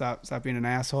bit and stop being an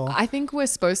asshole. I think we're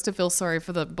supposed to feel sorry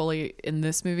for the bully in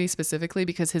this movie specifically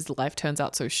because his life turns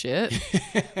out so shit.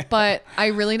 But I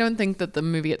really don't think that the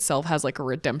movie itself has, like, a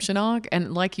redemption arc.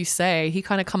 And like you say, he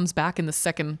kind of comes back in the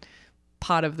second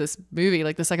part of this movie,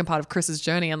 like the second part of Chris's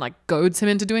journey, and, like, goads him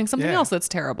into doing something else that's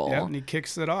terrible. Yeah, and he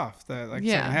kicks it off, second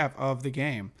half of the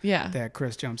game that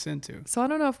Chris jumps into. So I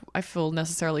don't know if I feel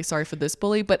necessarily sorry for this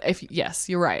bully, but yes,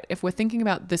 you're right. If we're thinking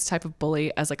about this type of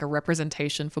bully as, like, a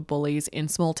representation for bullies in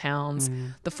small towns,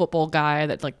 the football guy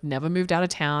that, like, never moved out of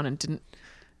town and didn't,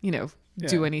 you know,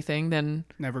 do anything, then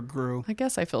never grew. I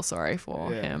guess I feel sorry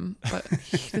for him, but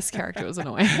this character was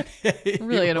annoying.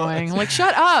 Really annoying. I'm like,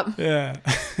 shut up. Yeah.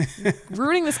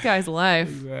 Ruining this guy's life.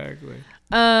 Exactly.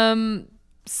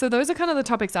 So those are kind of the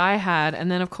topics I had. And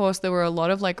then, of course, there were a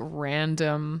lot of, like,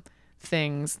 random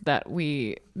things that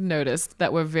we noticed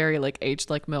that were very, like, aged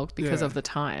like milk because of the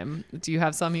time. Do you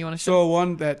have some you want to share? So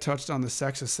one that touched on the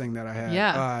sexist thing that I had.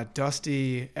 Yeah.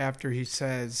 Dusty, after he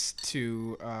says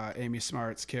to Amy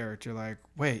Smart's character, like,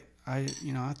 wait, I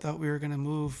thought we were going to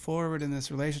move forward in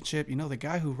this relationship. You know, the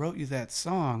guy who wrote you that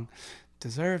song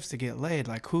deserves to get laid.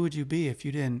 Like, who would you be if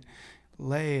you didn't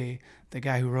Lay, the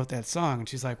guy who wrote that song. And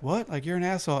she's like, what? Like, you're an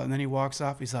asshole. And then he walks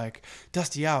off. He's like,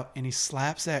 Dusty out. And he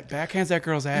backhands that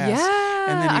girl's ass.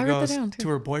 Yeah, And then I he wrote that goes down, too. to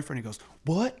her boyfriend. He goes,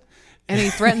 what? And he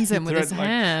threatens him with his threatens,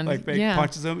 hand. Like yeah.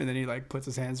 punches him, and then he like puts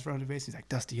his hands in front of his face. He's like,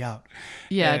 Dusty out.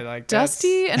 Yeah, And, like,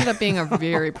 Dusty ended up being a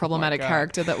very problematic God.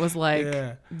 character that was like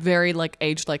Yeah. very like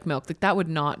aged like milk. Like that would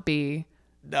not be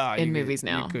Nah, in movies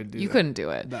now. You couldn't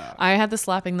do it. Nah. I had the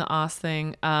slapping the ass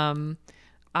thing.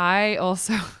 I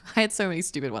also I had so many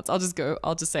stupid ones. I'll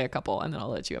just say a couple and then I'll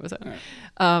let you have a say.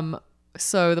 Right.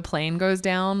 So the plane goes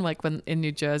down like when in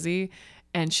New Jersey,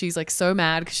 and she's like so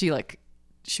mad because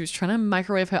she was trying to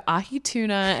microwave her ahi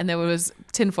tuna and there was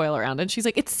tinfoil around it. And she's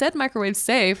like, it said microwave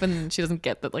safe, and she doesn't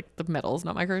get that like the metal's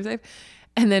not microwave safe.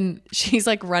 And then she's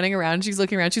like running around, she's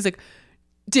looking around, she's like,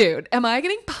 dude, am I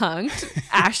getting punked?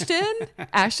 Ashton?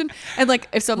 And like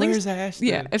if something Where's Ashton?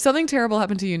 Yeah, if something terrible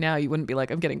happened to you now, you wouldn't be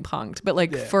like, I'm getting punked. But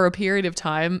like for a period of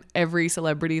time, every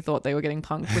celebrity thought they were getting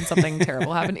punked when something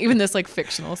terrible happened. Even this like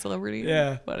fictional celebrity.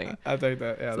 Yeah. Funny. I think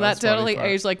that, yeah. So that's that totally funny part.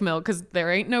 aged like milk because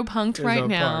there ain't no punked There's right no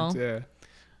now. punked, yeah.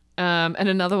 And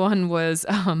another one was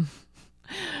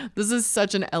this is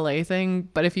such an LA thing,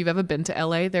 but if you've ever been to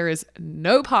LA, there is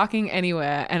no parking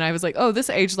anywhere. And I was like, oh, this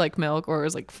aged like milk, or it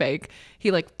was like fake.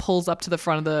 He like pulls up to the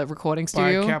front of the recording By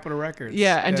studio. Capitol Records.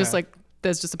 Yeah, and just like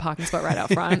there's just a parking spot right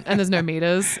out front, and there's no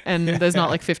meters, and there's not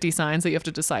like 50 signs that you have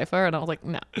to decipher. And I was like,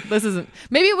 no, this isn't.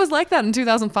 Maybe it was like that in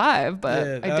 2005,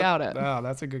 but I doubt it. Wow,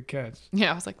 that's a good catch.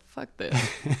 Yeah, I was like, fuck this.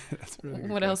 That's a really good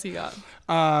What catch. else you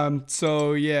got?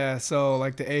 So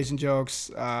like the Asian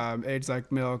jokes, aged like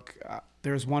milk.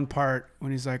 There's one part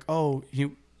when he's like, oh,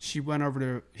 she went over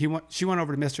to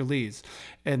Mr. Lee's,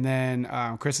 and then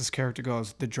Chris's character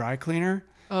goes, the dry cleaner.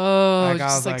 Oh, Like, I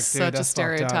just was like like, dude, such a that's fucked up.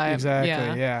 stereotype.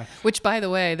 Exactly, yeah. Which, by the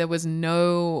way, there was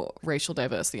no racial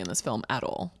diversity in this film at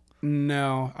all.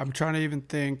 No, I'm trying to even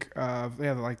think of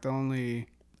like the only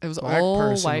It was black all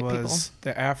person white was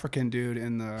people. the African dude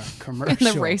in the And commercial.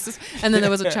 the racist. And then there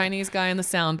was a Chinese guy in the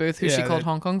sound booth who she Yeah, called that-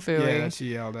 Hong Kong Phooey. Yeah, that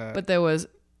she yelled at. But there was,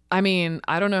 I mean,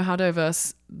 I don't know how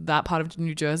diverse that part of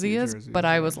New Jersey is, but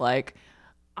I was like,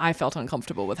 I felt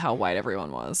uncomfortable with how white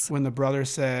everyone was. When the brother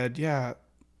said, yeah,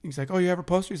 he's like, oh, you have a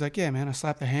poster? He's like, yeah, man, I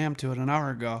slapped a ham to it an hour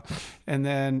ago. And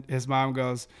then his mom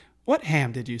goes, what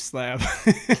ham did you slap?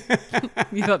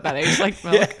 You thought that aged like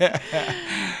milk?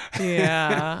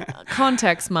 Yeah.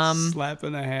 Context, mom.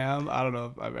 Slapping a ham? I don't know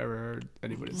if I've ever heard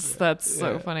anybody say that. That's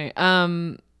so funny.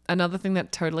 Another thing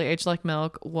that totally aged like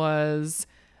milk was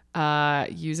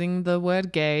using the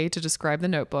word gay to describe the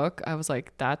Notebook. I was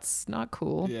like, that's not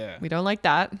cool. Yeah. We don't like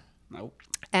that. Nope.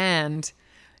 And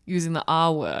using the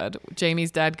R word.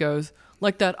 Jamie's dad goes,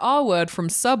 like that R word from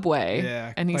Subway.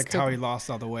 Yeah, And he's like still, how he lost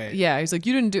all the weight. yeah, he's like,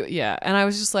 you didn't do it. Yeah. And I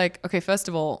was just like, okay, first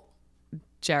of all,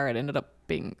 Jared ended up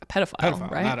being a pedophile,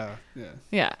 right? Not a, yeah.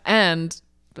 Yeah. And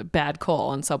a bad call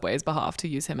on Subway's behalf to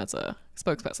use him as a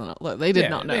spokesperson. Look, they did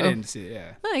not know. They didn't see it,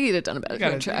 yeah. I think he'd have done a better You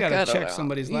gotta, track. you I gotta don't check know.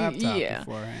 somebody's laptop Yeah.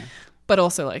 beforehand. But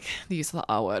also like the use of the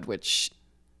R word, which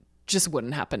just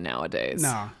wouldn't happen nowadays.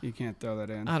 No, you can't throw that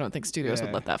in. I don't think studios Yeah.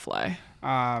 would let that fly.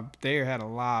 They had a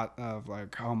lot of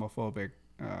like homophobic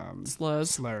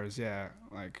Slurs. yeah,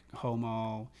 like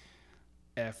homo,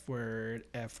 F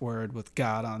word with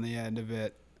God on the end of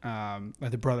it.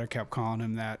 Like the brother kept calling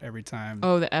him that every time.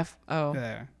 Oh, the F. Oh,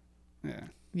 Yeah,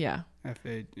 yeah.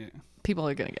 F8, yeah. People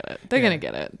are gonna get it. They're Yeah. gonna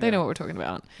get it. They know what we're talking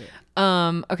about.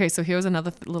 Okay, so here's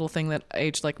another little thing that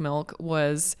aged like milk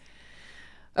was.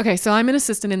 Okay, so I'm an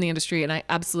assistant in the industry, and I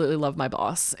absolutely love my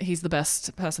boss. He's the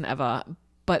best person ever.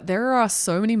 But there are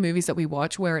so many movies that we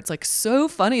watch where it's like so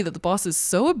funny that the boss is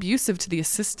so abusive to the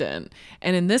assistant.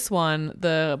 And in this one,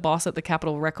 the boss at the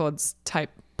Capitol Records type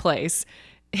place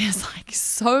is like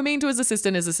so mean to his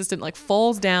assistant. His assistant like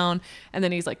falls down, and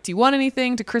then he's like, do you want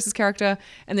anything, to Chris's character?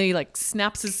 And then he like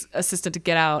snaps his assistant to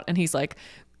get out, and he's like,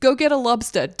 go get a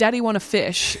lobster, daddy want a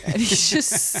fish. And he's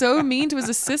just so mean to his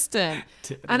assistant.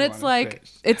 And it's like,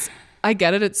 I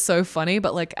get it, it's so funny,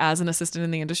 but like as an assistant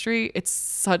in the industry, it's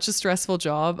such a stressful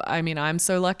job. I mean, I'm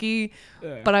so lucky,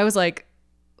 but I was like,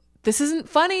 this isn't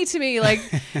funny to me. Like,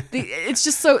 it's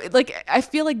just so, like, I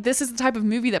feel like this is the type of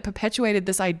movie that perpetuated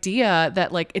this idea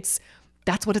that like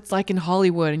that's what it's like in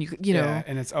Hollywood, and you know, yeah,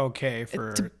 and it's okay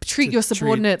for to treat your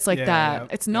subordinates like that. yeah,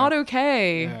 it's not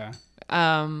okay. Yeah.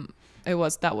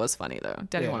 That was funny though.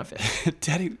 Daddy want to fish.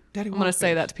 Daddy. I'm gonna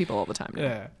say that to people all the time now.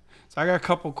 Yeah. So I got a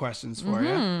couple questions for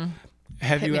you.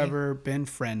 Have you me. ever been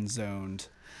friend zoned?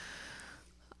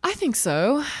 I think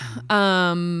so.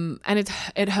 And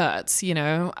it hurts, you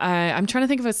know. I'm trying to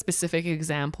think of a specific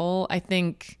example. I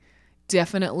think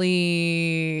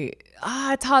definitely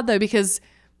it's hard though, because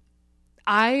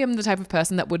I am the type of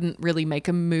person that wouldn't really make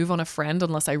a move on a friend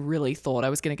unless I really thought I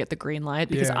was going to get the green light,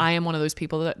 because Yeah. I am one of those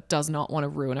people that does not want to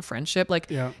ruin a friendship. Like,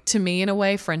 Yeah. to me, in a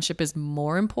way, friendship is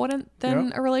more important than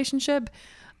Yep. a relationship.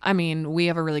 I mean, we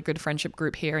have a really good friendship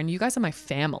group here, and you guys are my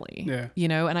family, Yeah. you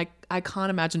know, and I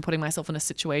can't imagine putting myself in a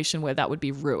situation where that would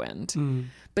be ruined. Mm.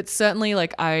 But certainly,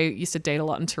 like, I used to date a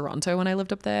lot in Toronto when I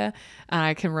lived up there, and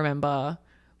I can remember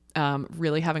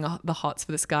really having the hots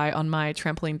for this guy on my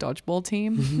trampoline dodgeball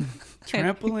team.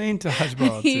 Trampoline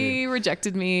dodgeball team. He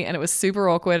rejected me, and it was super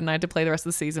awkward, and I had to play the rest of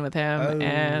the season with him. Oh.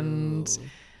 And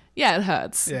yeah, it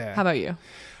hurts. Yeah. How about you?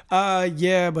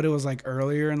 Yeah, but it was like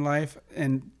earlier in life,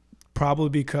 and probably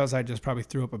because I just probably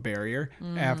threw up a barrier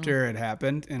after it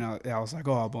happened. And I was like,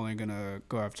 oh, I'm only gonna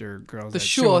go after girls The that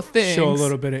sure show a things.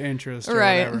 little bit of interest or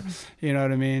Right. whatever. You know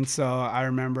what I mean? So I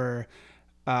remember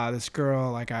this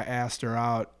girl, like, I asked her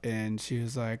out, and she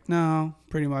was like, no,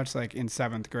 pretty much like in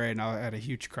 7th grade, and I had a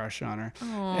huge crush on her.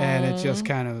 And it just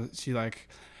kind of, she like,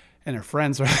 and her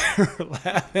friends were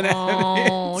laughing at me.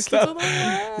 Oh, and kids stuff. are the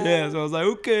worst. Yeah, so I was like,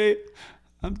 okay,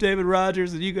 I'm David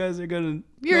Rogers, and you guys are gonna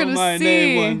You're know gonna my see.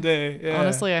 name one day. Yeah.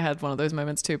 Honestly, I had one of those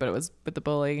moments too, but it was with the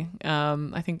bully.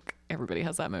 I think everybody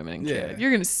has that moment in kid. Yeah. You're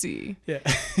gonna see. yeah,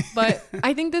 But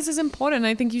I think this is important.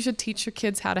 I think you should teach your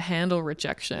kids how to handle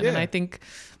rejection. And Yeah. I think,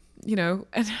 you know,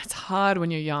 and it's hard when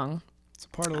you're young. it's a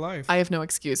part of life. I have no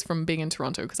excuse from being in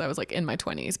Toronto because I was like in my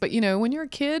 20s. But, you know, when you're a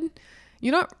kid,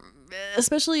 you're not,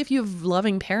 especially if you have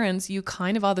loving parents, you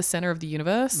kind of are the center of the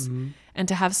universe. Mm-hmm. And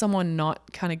to have someone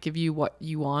not kind of give you what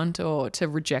you want or to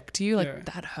reject you, like, Yeah.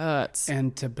 that hurts.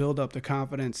 And to build up the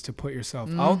confidence to put yourself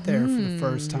out there for the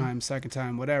first Mm-hmm. time, second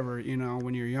time, whatever, you know,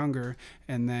 when you're younger.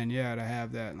 And then, yeah, to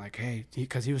have that, like, hey,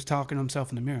 because he was talking to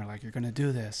himself in the mirror, like, you're going to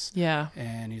do this. Yeah.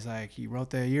 And he's like, he wrote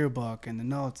the yearbook and the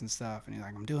notes and stuff. And he's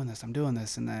like, I'm doing this.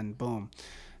 And then, boom.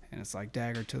 And it's like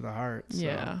dagger to the heart. So,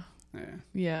 Yeah. Yeah.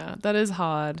 Yeah. That is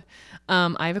hard.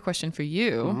 I have a question for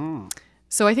you. Mm.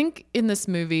 So I think in this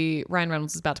movie, Ryan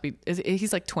Reynolds is about to be,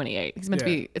 he's like 28. He's meant to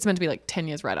Yeah. be, it's meant to be like 10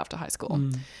 years right after high school.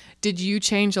 Did you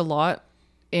change a lot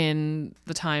in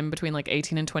the time between like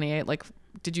 18 and 28? Like,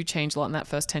 did you change a lot in that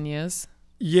first 10 years?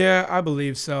 Yeah, I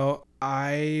believe so.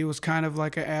 I was kind of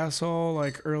like an asshole,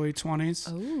 like early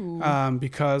 20s. Oh.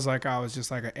 Because like I was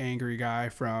just like an angry guy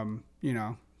from, you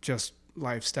know, just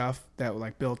life stuff that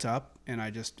like built up, and I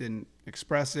just didn't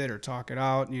express it or talk it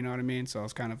out, you know what I mean? So I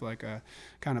was kind of like a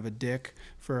dick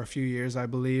for a few years, I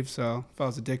believe. So if I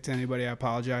was a dick to anybody, I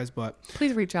apologize, but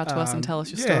Please reach out to us and tell us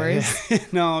your yeah, stories. yeah.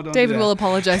 No, don't David do will that.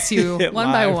 apologize to you one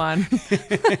by Live. one.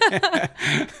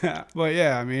 But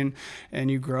yeah, I mean, and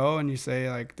you grow and you say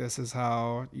like, this is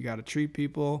how you got to treat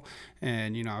people.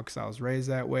 And, you know, because I was raised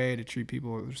that way, to treat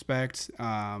people with respect.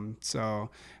 So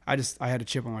I had a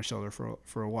chip on my shoulder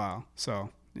for a while. So,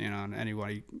 you know, and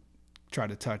anybody tried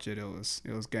to touch it, it was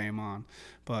game on.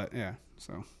 But yeah,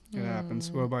 so it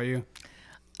happens. What about you?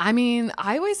 I mean,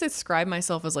 I always describe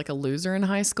myself as like a loser in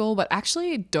high school, but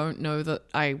actually don't know that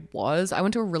I was. I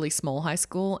went to a really small high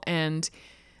school,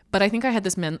 but I think I had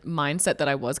this mindset that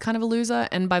I was kind of a loser.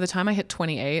 And by the time I hit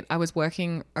 28, I was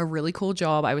working a really cool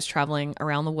job. I was traveling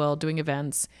around the world doing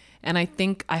events. And I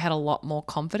think I had a lot more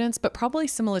confidence, but probably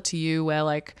similar to you, where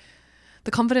like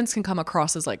the confidence can come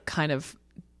across as like kind of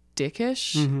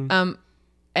dickish.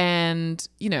 And,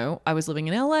 you know, I was living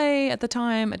in LA at the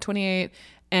time at 28,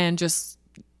 and just,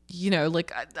 you know,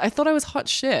 like I thought I was hot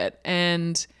shit.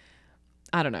 And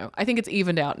I don't know. I think it's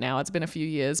evened out now. It's been a few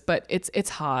years, but it's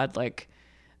hard. Like,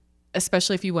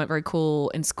 especially if you weren't very cool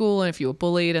in school and if you were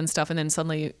bullied and stuff, and then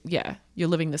suddenly, yeah, you're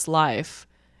living this life.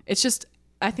 It's just,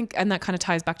 I think, and that kind of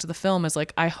ties back to the film, is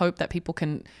like, I hope that people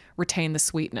can retain the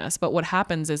sweetness. But what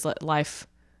happens is that life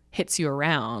hits you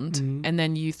around, and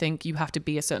then you think you have to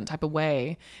be a certain type of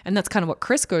way. And that's kind of what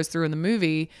Chris goes through in the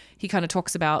movie. He kind of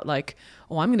talks about like,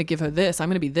 oh, I'm going to give her this, I'm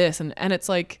going to be this. And it's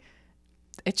like,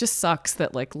 it just sucks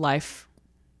that like life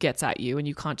gets at you and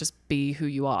you can't just be who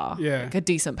you are, Yeah. like a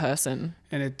decent person.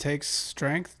 And it takes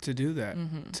strength to do that,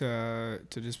 to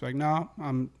just be like, no,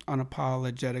 I'm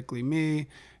unapologetically me,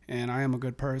 and I am a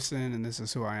good person, and this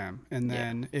is who I am. And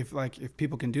then if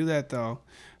people can do that though,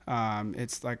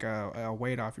 it's like a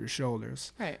weight off your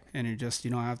shoulders, Right. and you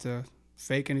don't have to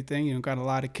fake anything. You don't got a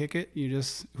lot to kick it. You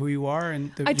just who you are,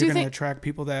 and I you're do going to think- attract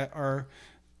people that are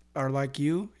like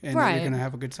you, and that Right. you're going to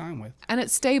have a good time with. And it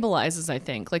stabilizes, I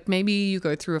think. Like maybe you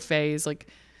go through a phase, like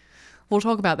we'll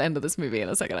talk about the end of this movie in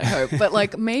a second, I hope. But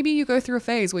like maybe you go through a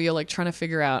phase where you're like trying to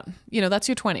figure out, you know, that's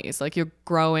your 20s. Like you're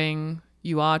growing,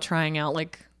 you are trying out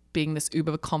like being this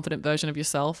uber confident version of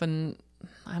yourself. And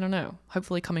I don't know,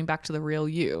 hopefully coming back to the real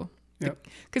you. Yep.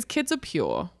 Because kids are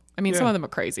pure. I mean, some Yeah. of them are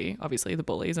crazy, obviously, the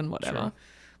bullies and whatever. Sure.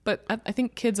 But I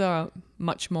think kids are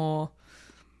much more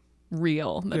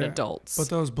real than Yeah. adults. But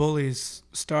those bullies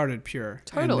started pure.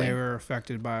 Totally. And they were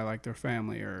affected by like their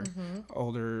family or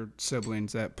older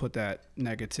siblings that put that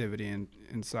negativity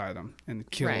inside them and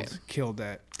killed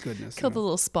that goodness. Killed the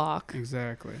little spark.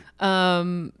 Exactly.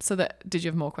 So that, did you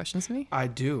have more questions for me? I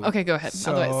do. Okay, go ahead.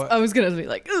 So, Otherwise, I was gonna be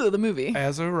like, "Ooh, the movie."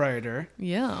 as a writer,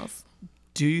 Yes.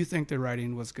 do you think the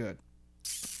writing was good?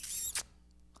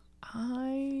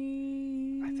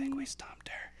 I think we stumped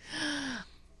her.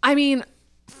 I mean,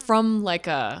 from like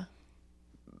a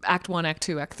Act 1, Act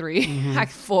 2, Act 3, Mm-hmm.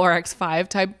 Act 4, Act 5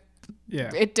 type,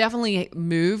 Yeah. it definitely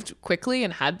moved quickly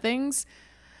and had things.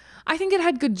 I think it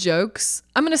had good jokes.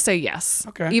 I'm going to say yes.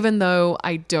 Okay. Even though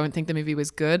I don't think the movie was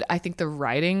good, I think the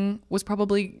writing was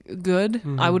probably good.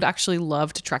 I would actually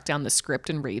love to track down the script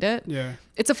and read it. Yeah.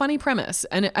 It's a funny premise.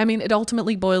 And I mean, it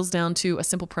ultimately boils down to a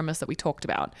simple premise that we talked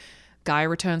about. Guy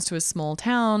returns to his small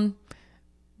town,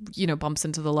 bumps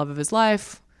into the love of his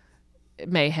life.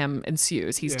 Mayhem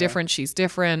ensues. He's Yeah. different. She's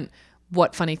different.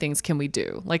 What funny things can we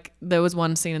do? Like, there was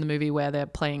one scene in the movie where they're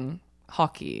playing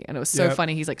hockey and it was so Yep.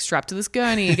 funny. He's like strapped to this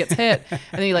gurney, he gets hit, and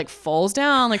then he like falls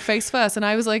down like face first. And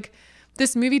I was like,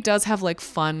 this movie does have like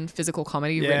fun physical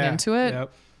comedy written into it.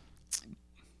 Yep.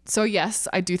 So yes,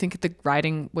 I do think the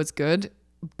writing was good,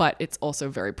 but it's also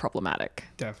very problematic.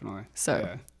 Definitely. So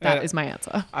Yeah. that is my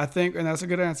answer. I think, and that's a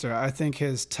good answer. I think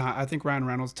I think Ryan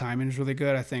Reynolds' timing is really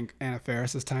good. I think Anna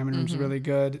Faris's timing is really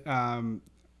good.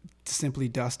 Simply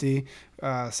Dusty,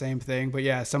 same thing. But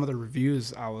yeah, some of the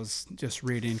reviews I was just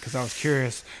reading because I was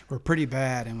curious were pretty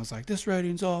bad and was like, this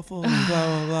rating's awful and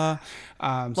blah blah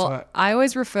blah. Well, I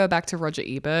always refer back to Roger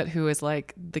Ebert, who is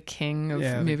like the king of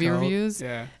the movie goat. reviews.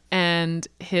 Yeah. And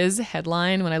his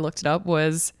headline when I looked it up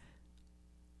was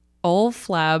 "All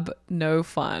flab, no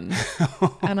fun,"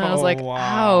 and I was like,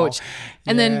 wow. "Ouch!"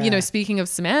 And then Yeah. speaking of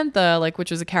Samantha, like,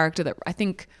 which was a character that I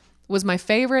think was my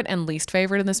favorite and least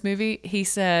favorite in this movie, he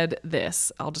said this.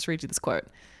 I'll just read you this quote.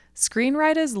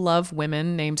 Screenwriters love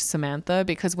women named Samantha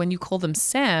because when you call them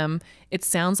Sam, it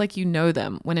sounds like you know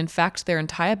them, when in fact their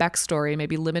entire backstory may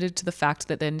be limited to the fact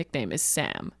that their nickname is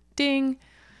Sam. Ding.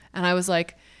 And I was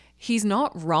like, he's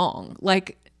not wrong.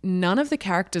 Like, none of the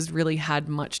characters really had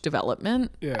much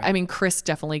development. Yeah. I mean, Chris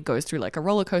definitely goes through like a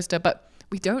roller coaster, but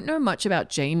we don't know much about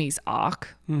Jamie's arc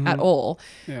at all.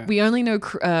 Yeah. We only know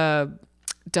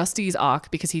Dusty's arc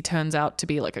because he turns out to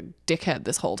be like a dickhead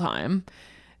this whole time.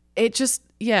 It just,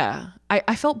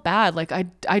 I felt bad. Like,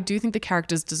 I do think the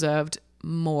characters deserved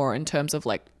more in terms of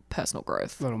like personal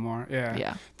growth. A little more, yeah.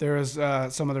 Yeah. There was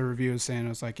some of the reviews saying it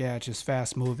was like, yeah, it's just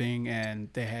fast moving, and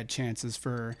they had chances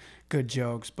for good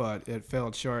jokes, but it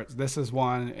fell short. This is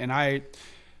one, and I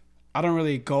don't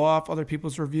really go off other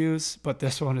people's reviews, but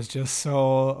this one is just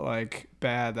so like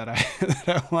bad that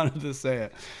I wanted to say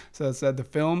it. So it said the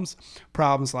film's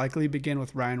problems likely begin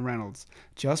with Ryan Reynolds.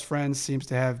 Just Friends seems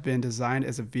to have been designed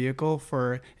as a vehicle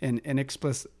for an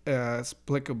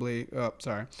inexplicably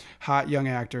hot young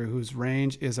actor whose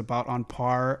range is about on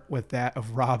par with that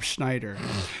of Rob Schneider.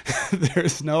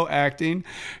 There's no acting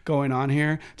going on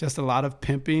here, just a lot of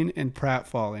pimping and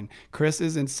pratfalling. Chris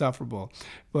is insufferable,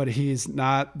 but he's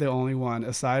not the only one.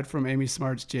 Aside from Amy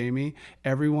Smart's Jamie,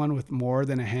 everyone with more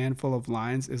than a handful of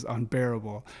lines is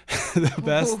unbearable. The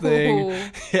best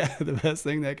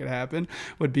thing that could happen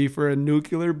would be for a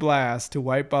nuclear blast to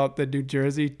wipe out the New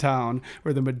Jersey town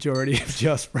where the majority of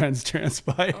Just Friends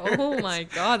transpire. Oh my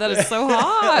God, that is so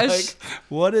harsh. Like,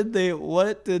 what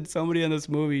did somebody in this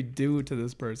movie do to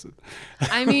this person?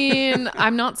 I mean,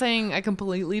 I'm not saying I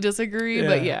completely disagree,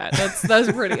 but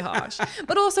that's pretty harsh.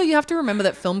 But also, you have to remember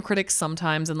that film critics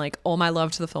sometimes, and like all my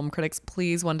love to the film critics,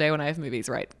 please one day when I have movies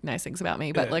write nice things about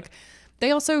me, but like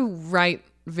they also write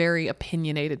very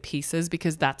opinionated pieces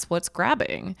because that's what's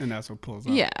grabbing. And that's what pulls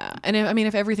up. Yeah. And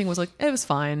if everything was like, it was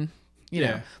fine, you know.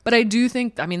 Yeah. But I do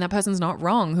think, I mean, that person's not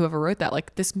wrong, whoever wrote that.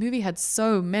 Like, this movie had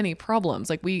so many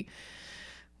problems. Like, we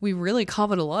really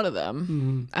covered a lot of them.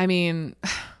 Mm-hmm. I mean,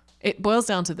 it boils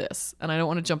down to this, and I don't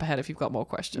want to jump ahead if you've got more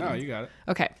questions. No, you got it.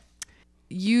 Okay.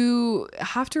 You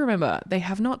have to remember, they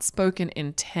have not spoken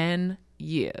in 10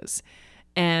 years.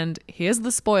 And here's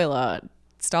the spoiler.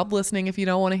 Stop listening if you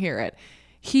don't want to hear it.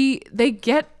 They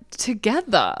get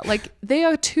together. Like, they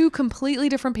are two completely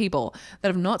different people that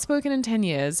have not spoken in 10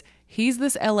 years. He's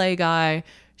this LA guy.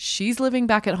 She's living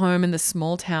back at home in this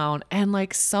small town. And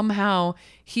like, somehow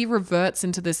he reverts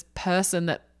into this person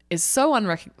that is so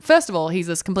First of all, he's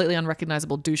this completely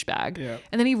unrecognizable douchebag. Yeah.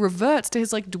 And then he reverts to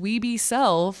his like dweeby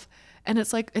self. And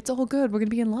it's like, it's all good. We're going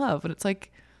to be in love. And it's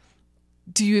like,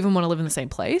 do you even want to live in the same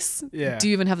place? Yeah. Do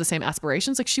you even have the same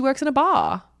aspirations? Like, she works in a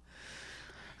bar.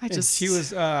 I And just she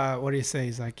was, what do you say?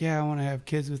 He's like, yeah, I want to have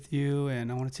kids with you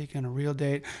and I want to take you on a real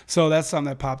date. So that's something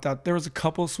that popped out. There was a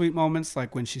couple sweet moments,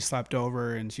 like when she slept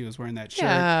over and she was wearing that shirt.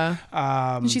 yeah.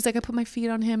 And she's like, I put my feet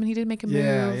on him and he didn't make a move.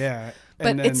 Yeah. But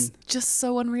And then, it's just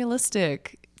so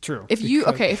unrealistic. true. If you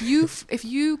because- if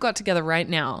you got together right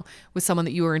now with someone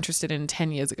that you were interested in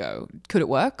 10 years ago, could it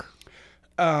work?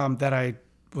 that I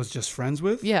was just friends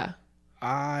with, Yeah.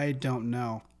 I don't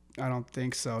know. I don't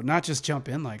think so. Not just jump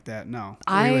in like that. No,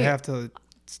 I- we would have to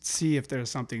see if there's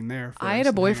something there. For I us had a to hang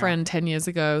out. boyfriend 10 years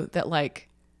ago that like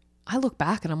I look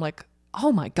back and I'm like,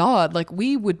 oh my God, like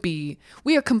we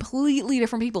are completely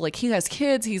different people. Like he has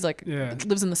kids, he's like Yeah.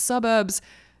 lives in the suburbs,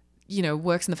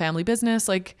 works in the family business.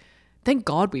 Like, thank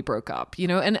God we broke up,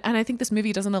 and I think this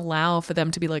movie doesn't allow for them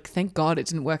to be like, thank God it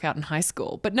didn't work out in high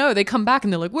school. But no, they come back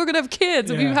and they're like, we're gonna have kids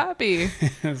and be Yeah. happy.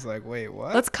 It's like, wait,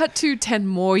 what? Let's cut to 10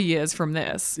 more years from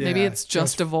this. Maybe Yeah, it's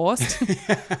just divorced.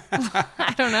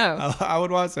 I don't know. I would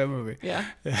watch that movie. Yeah.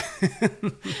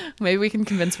 Maybe we can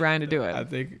convince Ryan to do I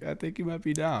it. think you might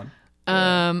be down.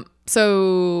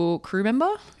 So crew member?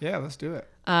 Yeah, let's do it.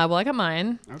 Well, I got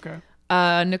mine. Okay.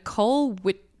 Nicole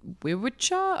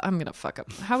Wiwitcha? I'm going to fuck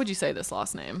up. How would you say this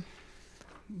last name?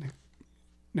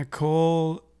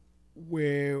 Nicole,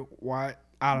 what?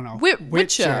 I don't know.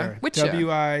 Witcher.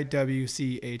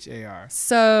 Wiwchar.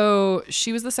 So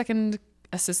she was the second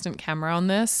assistant camera on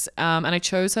this. And I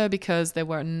chose her because there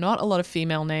were not a lot of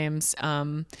female names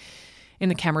in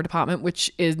the camera department,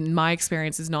 which in my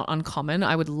experience is not uncommon.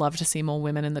 I would love to see more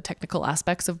women in the technical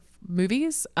aspects of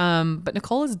movies. But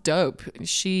Nicole is dope.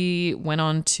 She went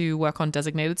on to work on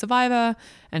Designated Survivor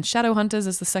and Shadowhunters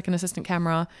as the second assistant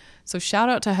camera. So shout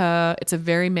out to her. It's a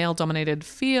very male dominated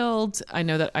field. I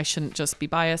know that I shouldn't just be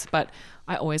biased, but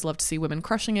I always love to see women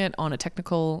crushing it on a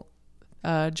technical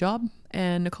job.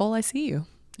 And Nicole, I see you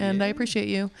and I appreciate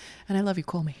you and I love you.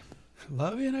 Call me.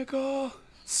 Love you, Nicole.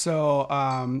 So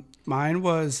mine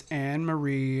was Anne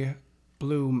Marie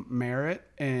Bloom Merritt,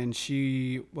 and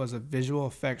she was a visual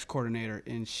effects coordinator,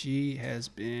 and she has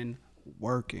been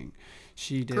working.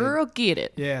 She did, Girl, get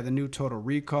it. yeah, the new Total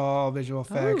Recall visual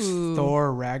effects, Ooh.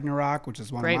 Thor Ragnarok, which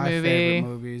is one Great of my movie. favorite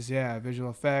movies. Yeah, visual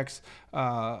effects.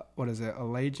 What is it?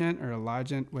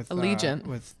 Allegiant with Allegiant.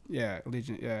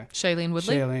 Allegiant. Yeah, Shailene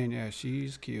Woodley. Shailene. Yeah,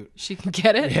 she's cute. She can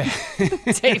get it.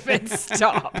 Yeah. David,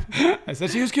 stop. I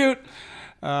said she was cute.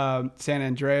 San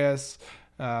Andreas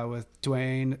with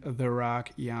Dwayne The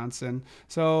Rock Johnson.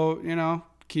 So,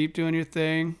 keep doing your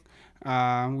thing.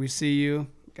 We see you.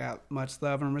 Got much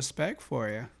love and respect for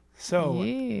you. So,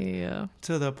 Yeah.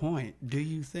 to the point, do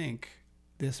you think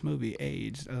this movie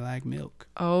aged like milk?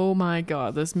 Oh my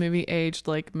God, this movie aged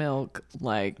like milk.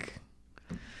 Like,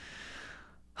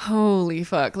 holy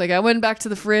fuck. Like, I went back to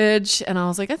the fridge and I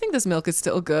was like, I think this milk is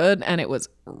still good. And it was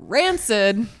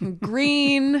rancid,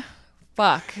 green.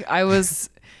 Fuck. I was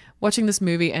watching this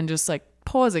movie and just like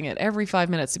pausing it every 5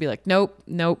 minutes to be like, nope.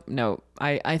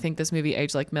 I think this movie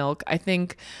aged like milk.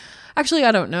 Actually,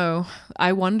 I don't know.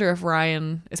 I wonder if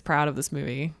Ryan is proud of this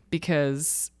movie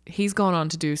because he's gone on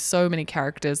to do so many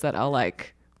characters that are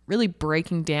like really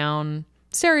breaking down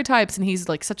stereotypes, and he's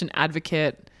like such an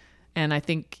advocate. And I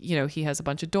think, he has a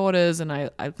bunch of daughters, and I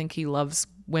think he loves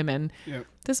women. Yep.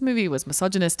 This movie was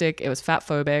misogynistic. It was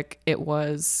fatphobic. It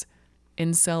was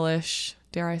incelish,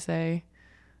 dare I say.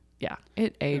 Yeah,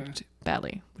 it aged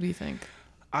badly. What do you think?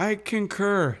 I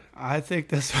concur. I think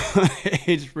this one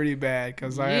aged pretty bad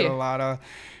because I had Yeah. a lot of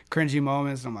cringy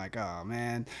moments. I'm like, oh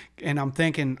man, and I'm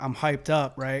thinking I'm hyped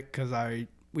up, right? Because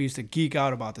we used to geek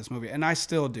out about this movie, and I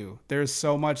still do. There's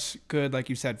so much good, like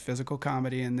you said, physical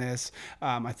comedy in this.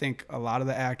 I think a lot of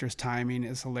the actors' timing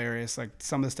is hilarious. Like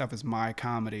some of the stuff is my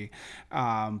comedy,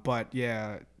 but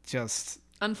yeah, just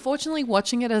Unfortunately,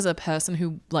 watching it as a person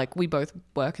who, like, we both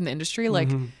work in the industry, like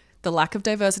the lack of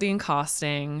diversity in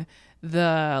casting,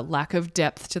 the lack of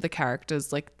depth to the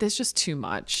characters, like there's just too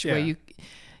much where Yeah.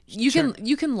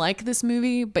 you can like this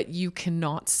movie, but you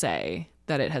cannot say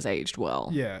that it has aged well.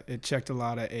 yeah, it checked a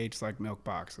lot of aged like milk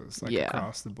boxes, like Yeah.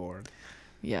 across the board.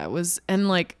 Yeah, it was. And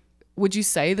like, would you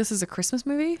say this is a Christmas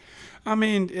movie? I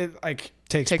mean, it like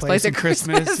takes Takes place place at at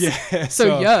Christmas. Christmas. Yeah.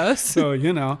 So yes. So,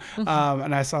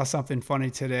 and I saw something funny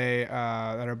today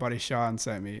that our buddy Sean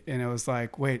sent me. And it was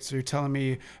like, wait, so you're telling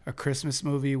me a Christmas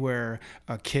movie where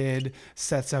a kid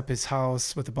sets up his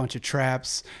house with a bunch of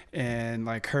traps and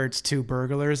like hurts two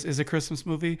burglars is a Christmas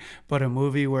movie, but a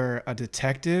movie where a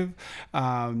detective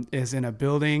is in a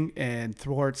building and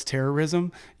thwarts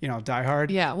terrorism, Die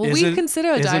Hard. Yeah, well, we isn't- consider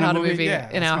Die isn't Hard a movie in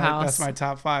that's our my- house. That's my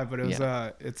top 5, but it was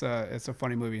Yeah. it's a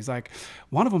funny movie. It's like,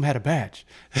 one of them had a badge.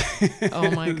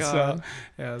 Oh my God. So,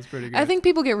 yeah, it's pretty good. I think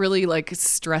people get really like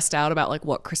stressed out about like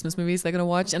what Christmas movies they're going to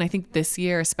watch. And I think this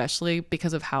year, especially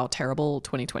because of how terrible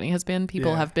 2020 has been,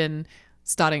 people Yeah. have been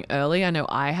starting early. I know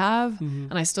I have,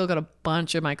 and I still got a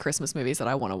bunch of my Christmas movies that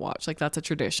I want to watch. Like that's a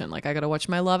tradition. Like I got to watch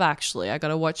my Love Actually. I got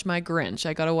to watch my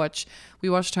Grinch. We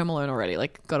watched Home Alone already.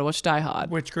 Like got to watch Die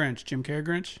Hard. Which Grinch? Jim Carrey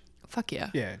Grinch? Fuck yeah.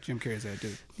 Yeah, Jim Carrey's that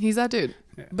dude. He's that dude.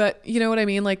 Yeah. But you know what I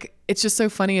mean? Like, it's just so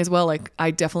funny as well. Like,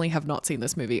 I definitely have not seen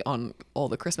this movie on all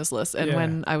the Christmas lists. And Yeah.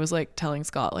 when I was like telling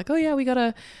Scott, like, oh yeah, we got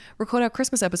to record our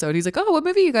Christmas episode, he's like, oh, what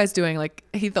movie are you guys doing? Like,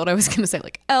 he thought I was going to say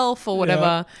like Elf or whatever.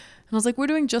 Yeah. And I was like, we're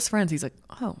doing Just Friends. He's like,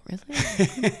 oh,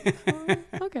 really? Oh,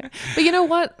 okay. But you know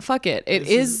what? Fuck it. It This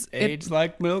is. Age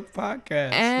Like Milk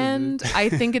podcast. And I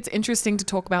think it's interesting to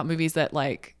talk about movies that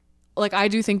like I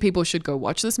do think people should go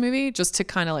watch this movie just to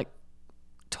kind of like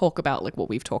talk about like what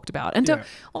we've talked about and Yeah. to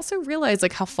also realize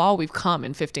like how far we've come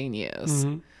in 15 years.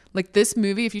 Mm-hmm. Like this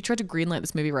movie, if you tried to greenlight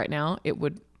this movie right now, it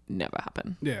would never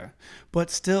happen. Yeah. But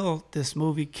still, this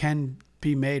movie can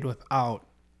be made without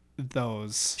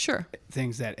those Sure.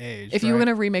 things that age. If you were right?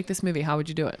 going to remake this movie, how would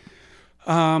you do it?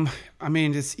 I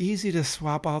mean, it's easy to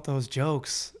swap out those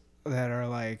jokes that are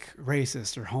like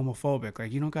racist or homophobic.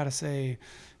 Like, you don't got to say,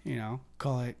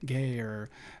 call it gay or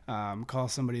call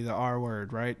somebody the R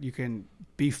word, right? You can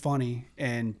be funny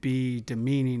and be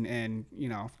demeaning and,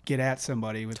 get at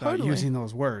somebody without Totally. using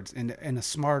those words in a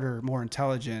smarter, more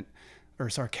intelligent or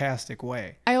sarcastic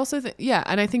way. I also think, yeah.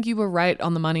 And I think you were right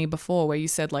on the money before where you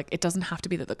said like, it doesn't have to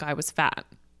be that the guy was fat.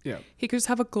 Yeah. He could just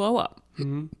have a glow up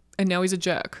and now he's a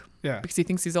jerk Yeah. because he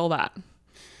thinks he's all that.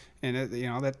 And,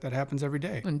 that happens every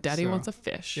day. And daddy So, wants a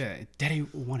fish. Yeah. Daddy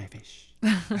want a fish.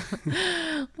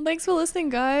 Well, thanks for listening,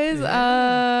 guys.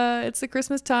 It's the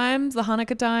Christmas times, the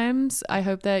Hanukkah times. I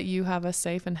hope that you have a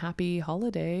safe and happy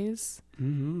holidays. Be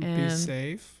And-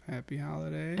 safe. Happy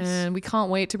holidays. And we can't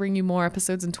wait to bring you more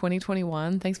episodes in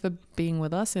 2021. Thanks for being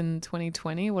with us in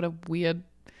 2020. What a weird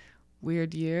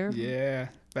year. yeah.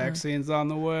 Vaccines on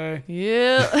the way.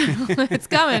 Yeah. It's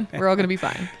coming. We're all going to be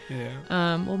fine.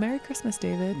 Yeah. Well, Merry Christmas,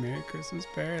 David. Merry Christmas,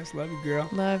 Paris. Love you, girl.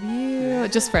 Love you.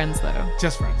 Just friends, though.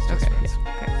 Just friends. Just Okay. friends.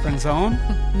 Yeah. Okay. Friend zone?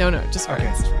 No, just Okay,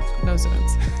 friends. just friends. Cool. No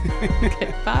zones.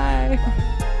 Okay.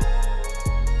 Bye.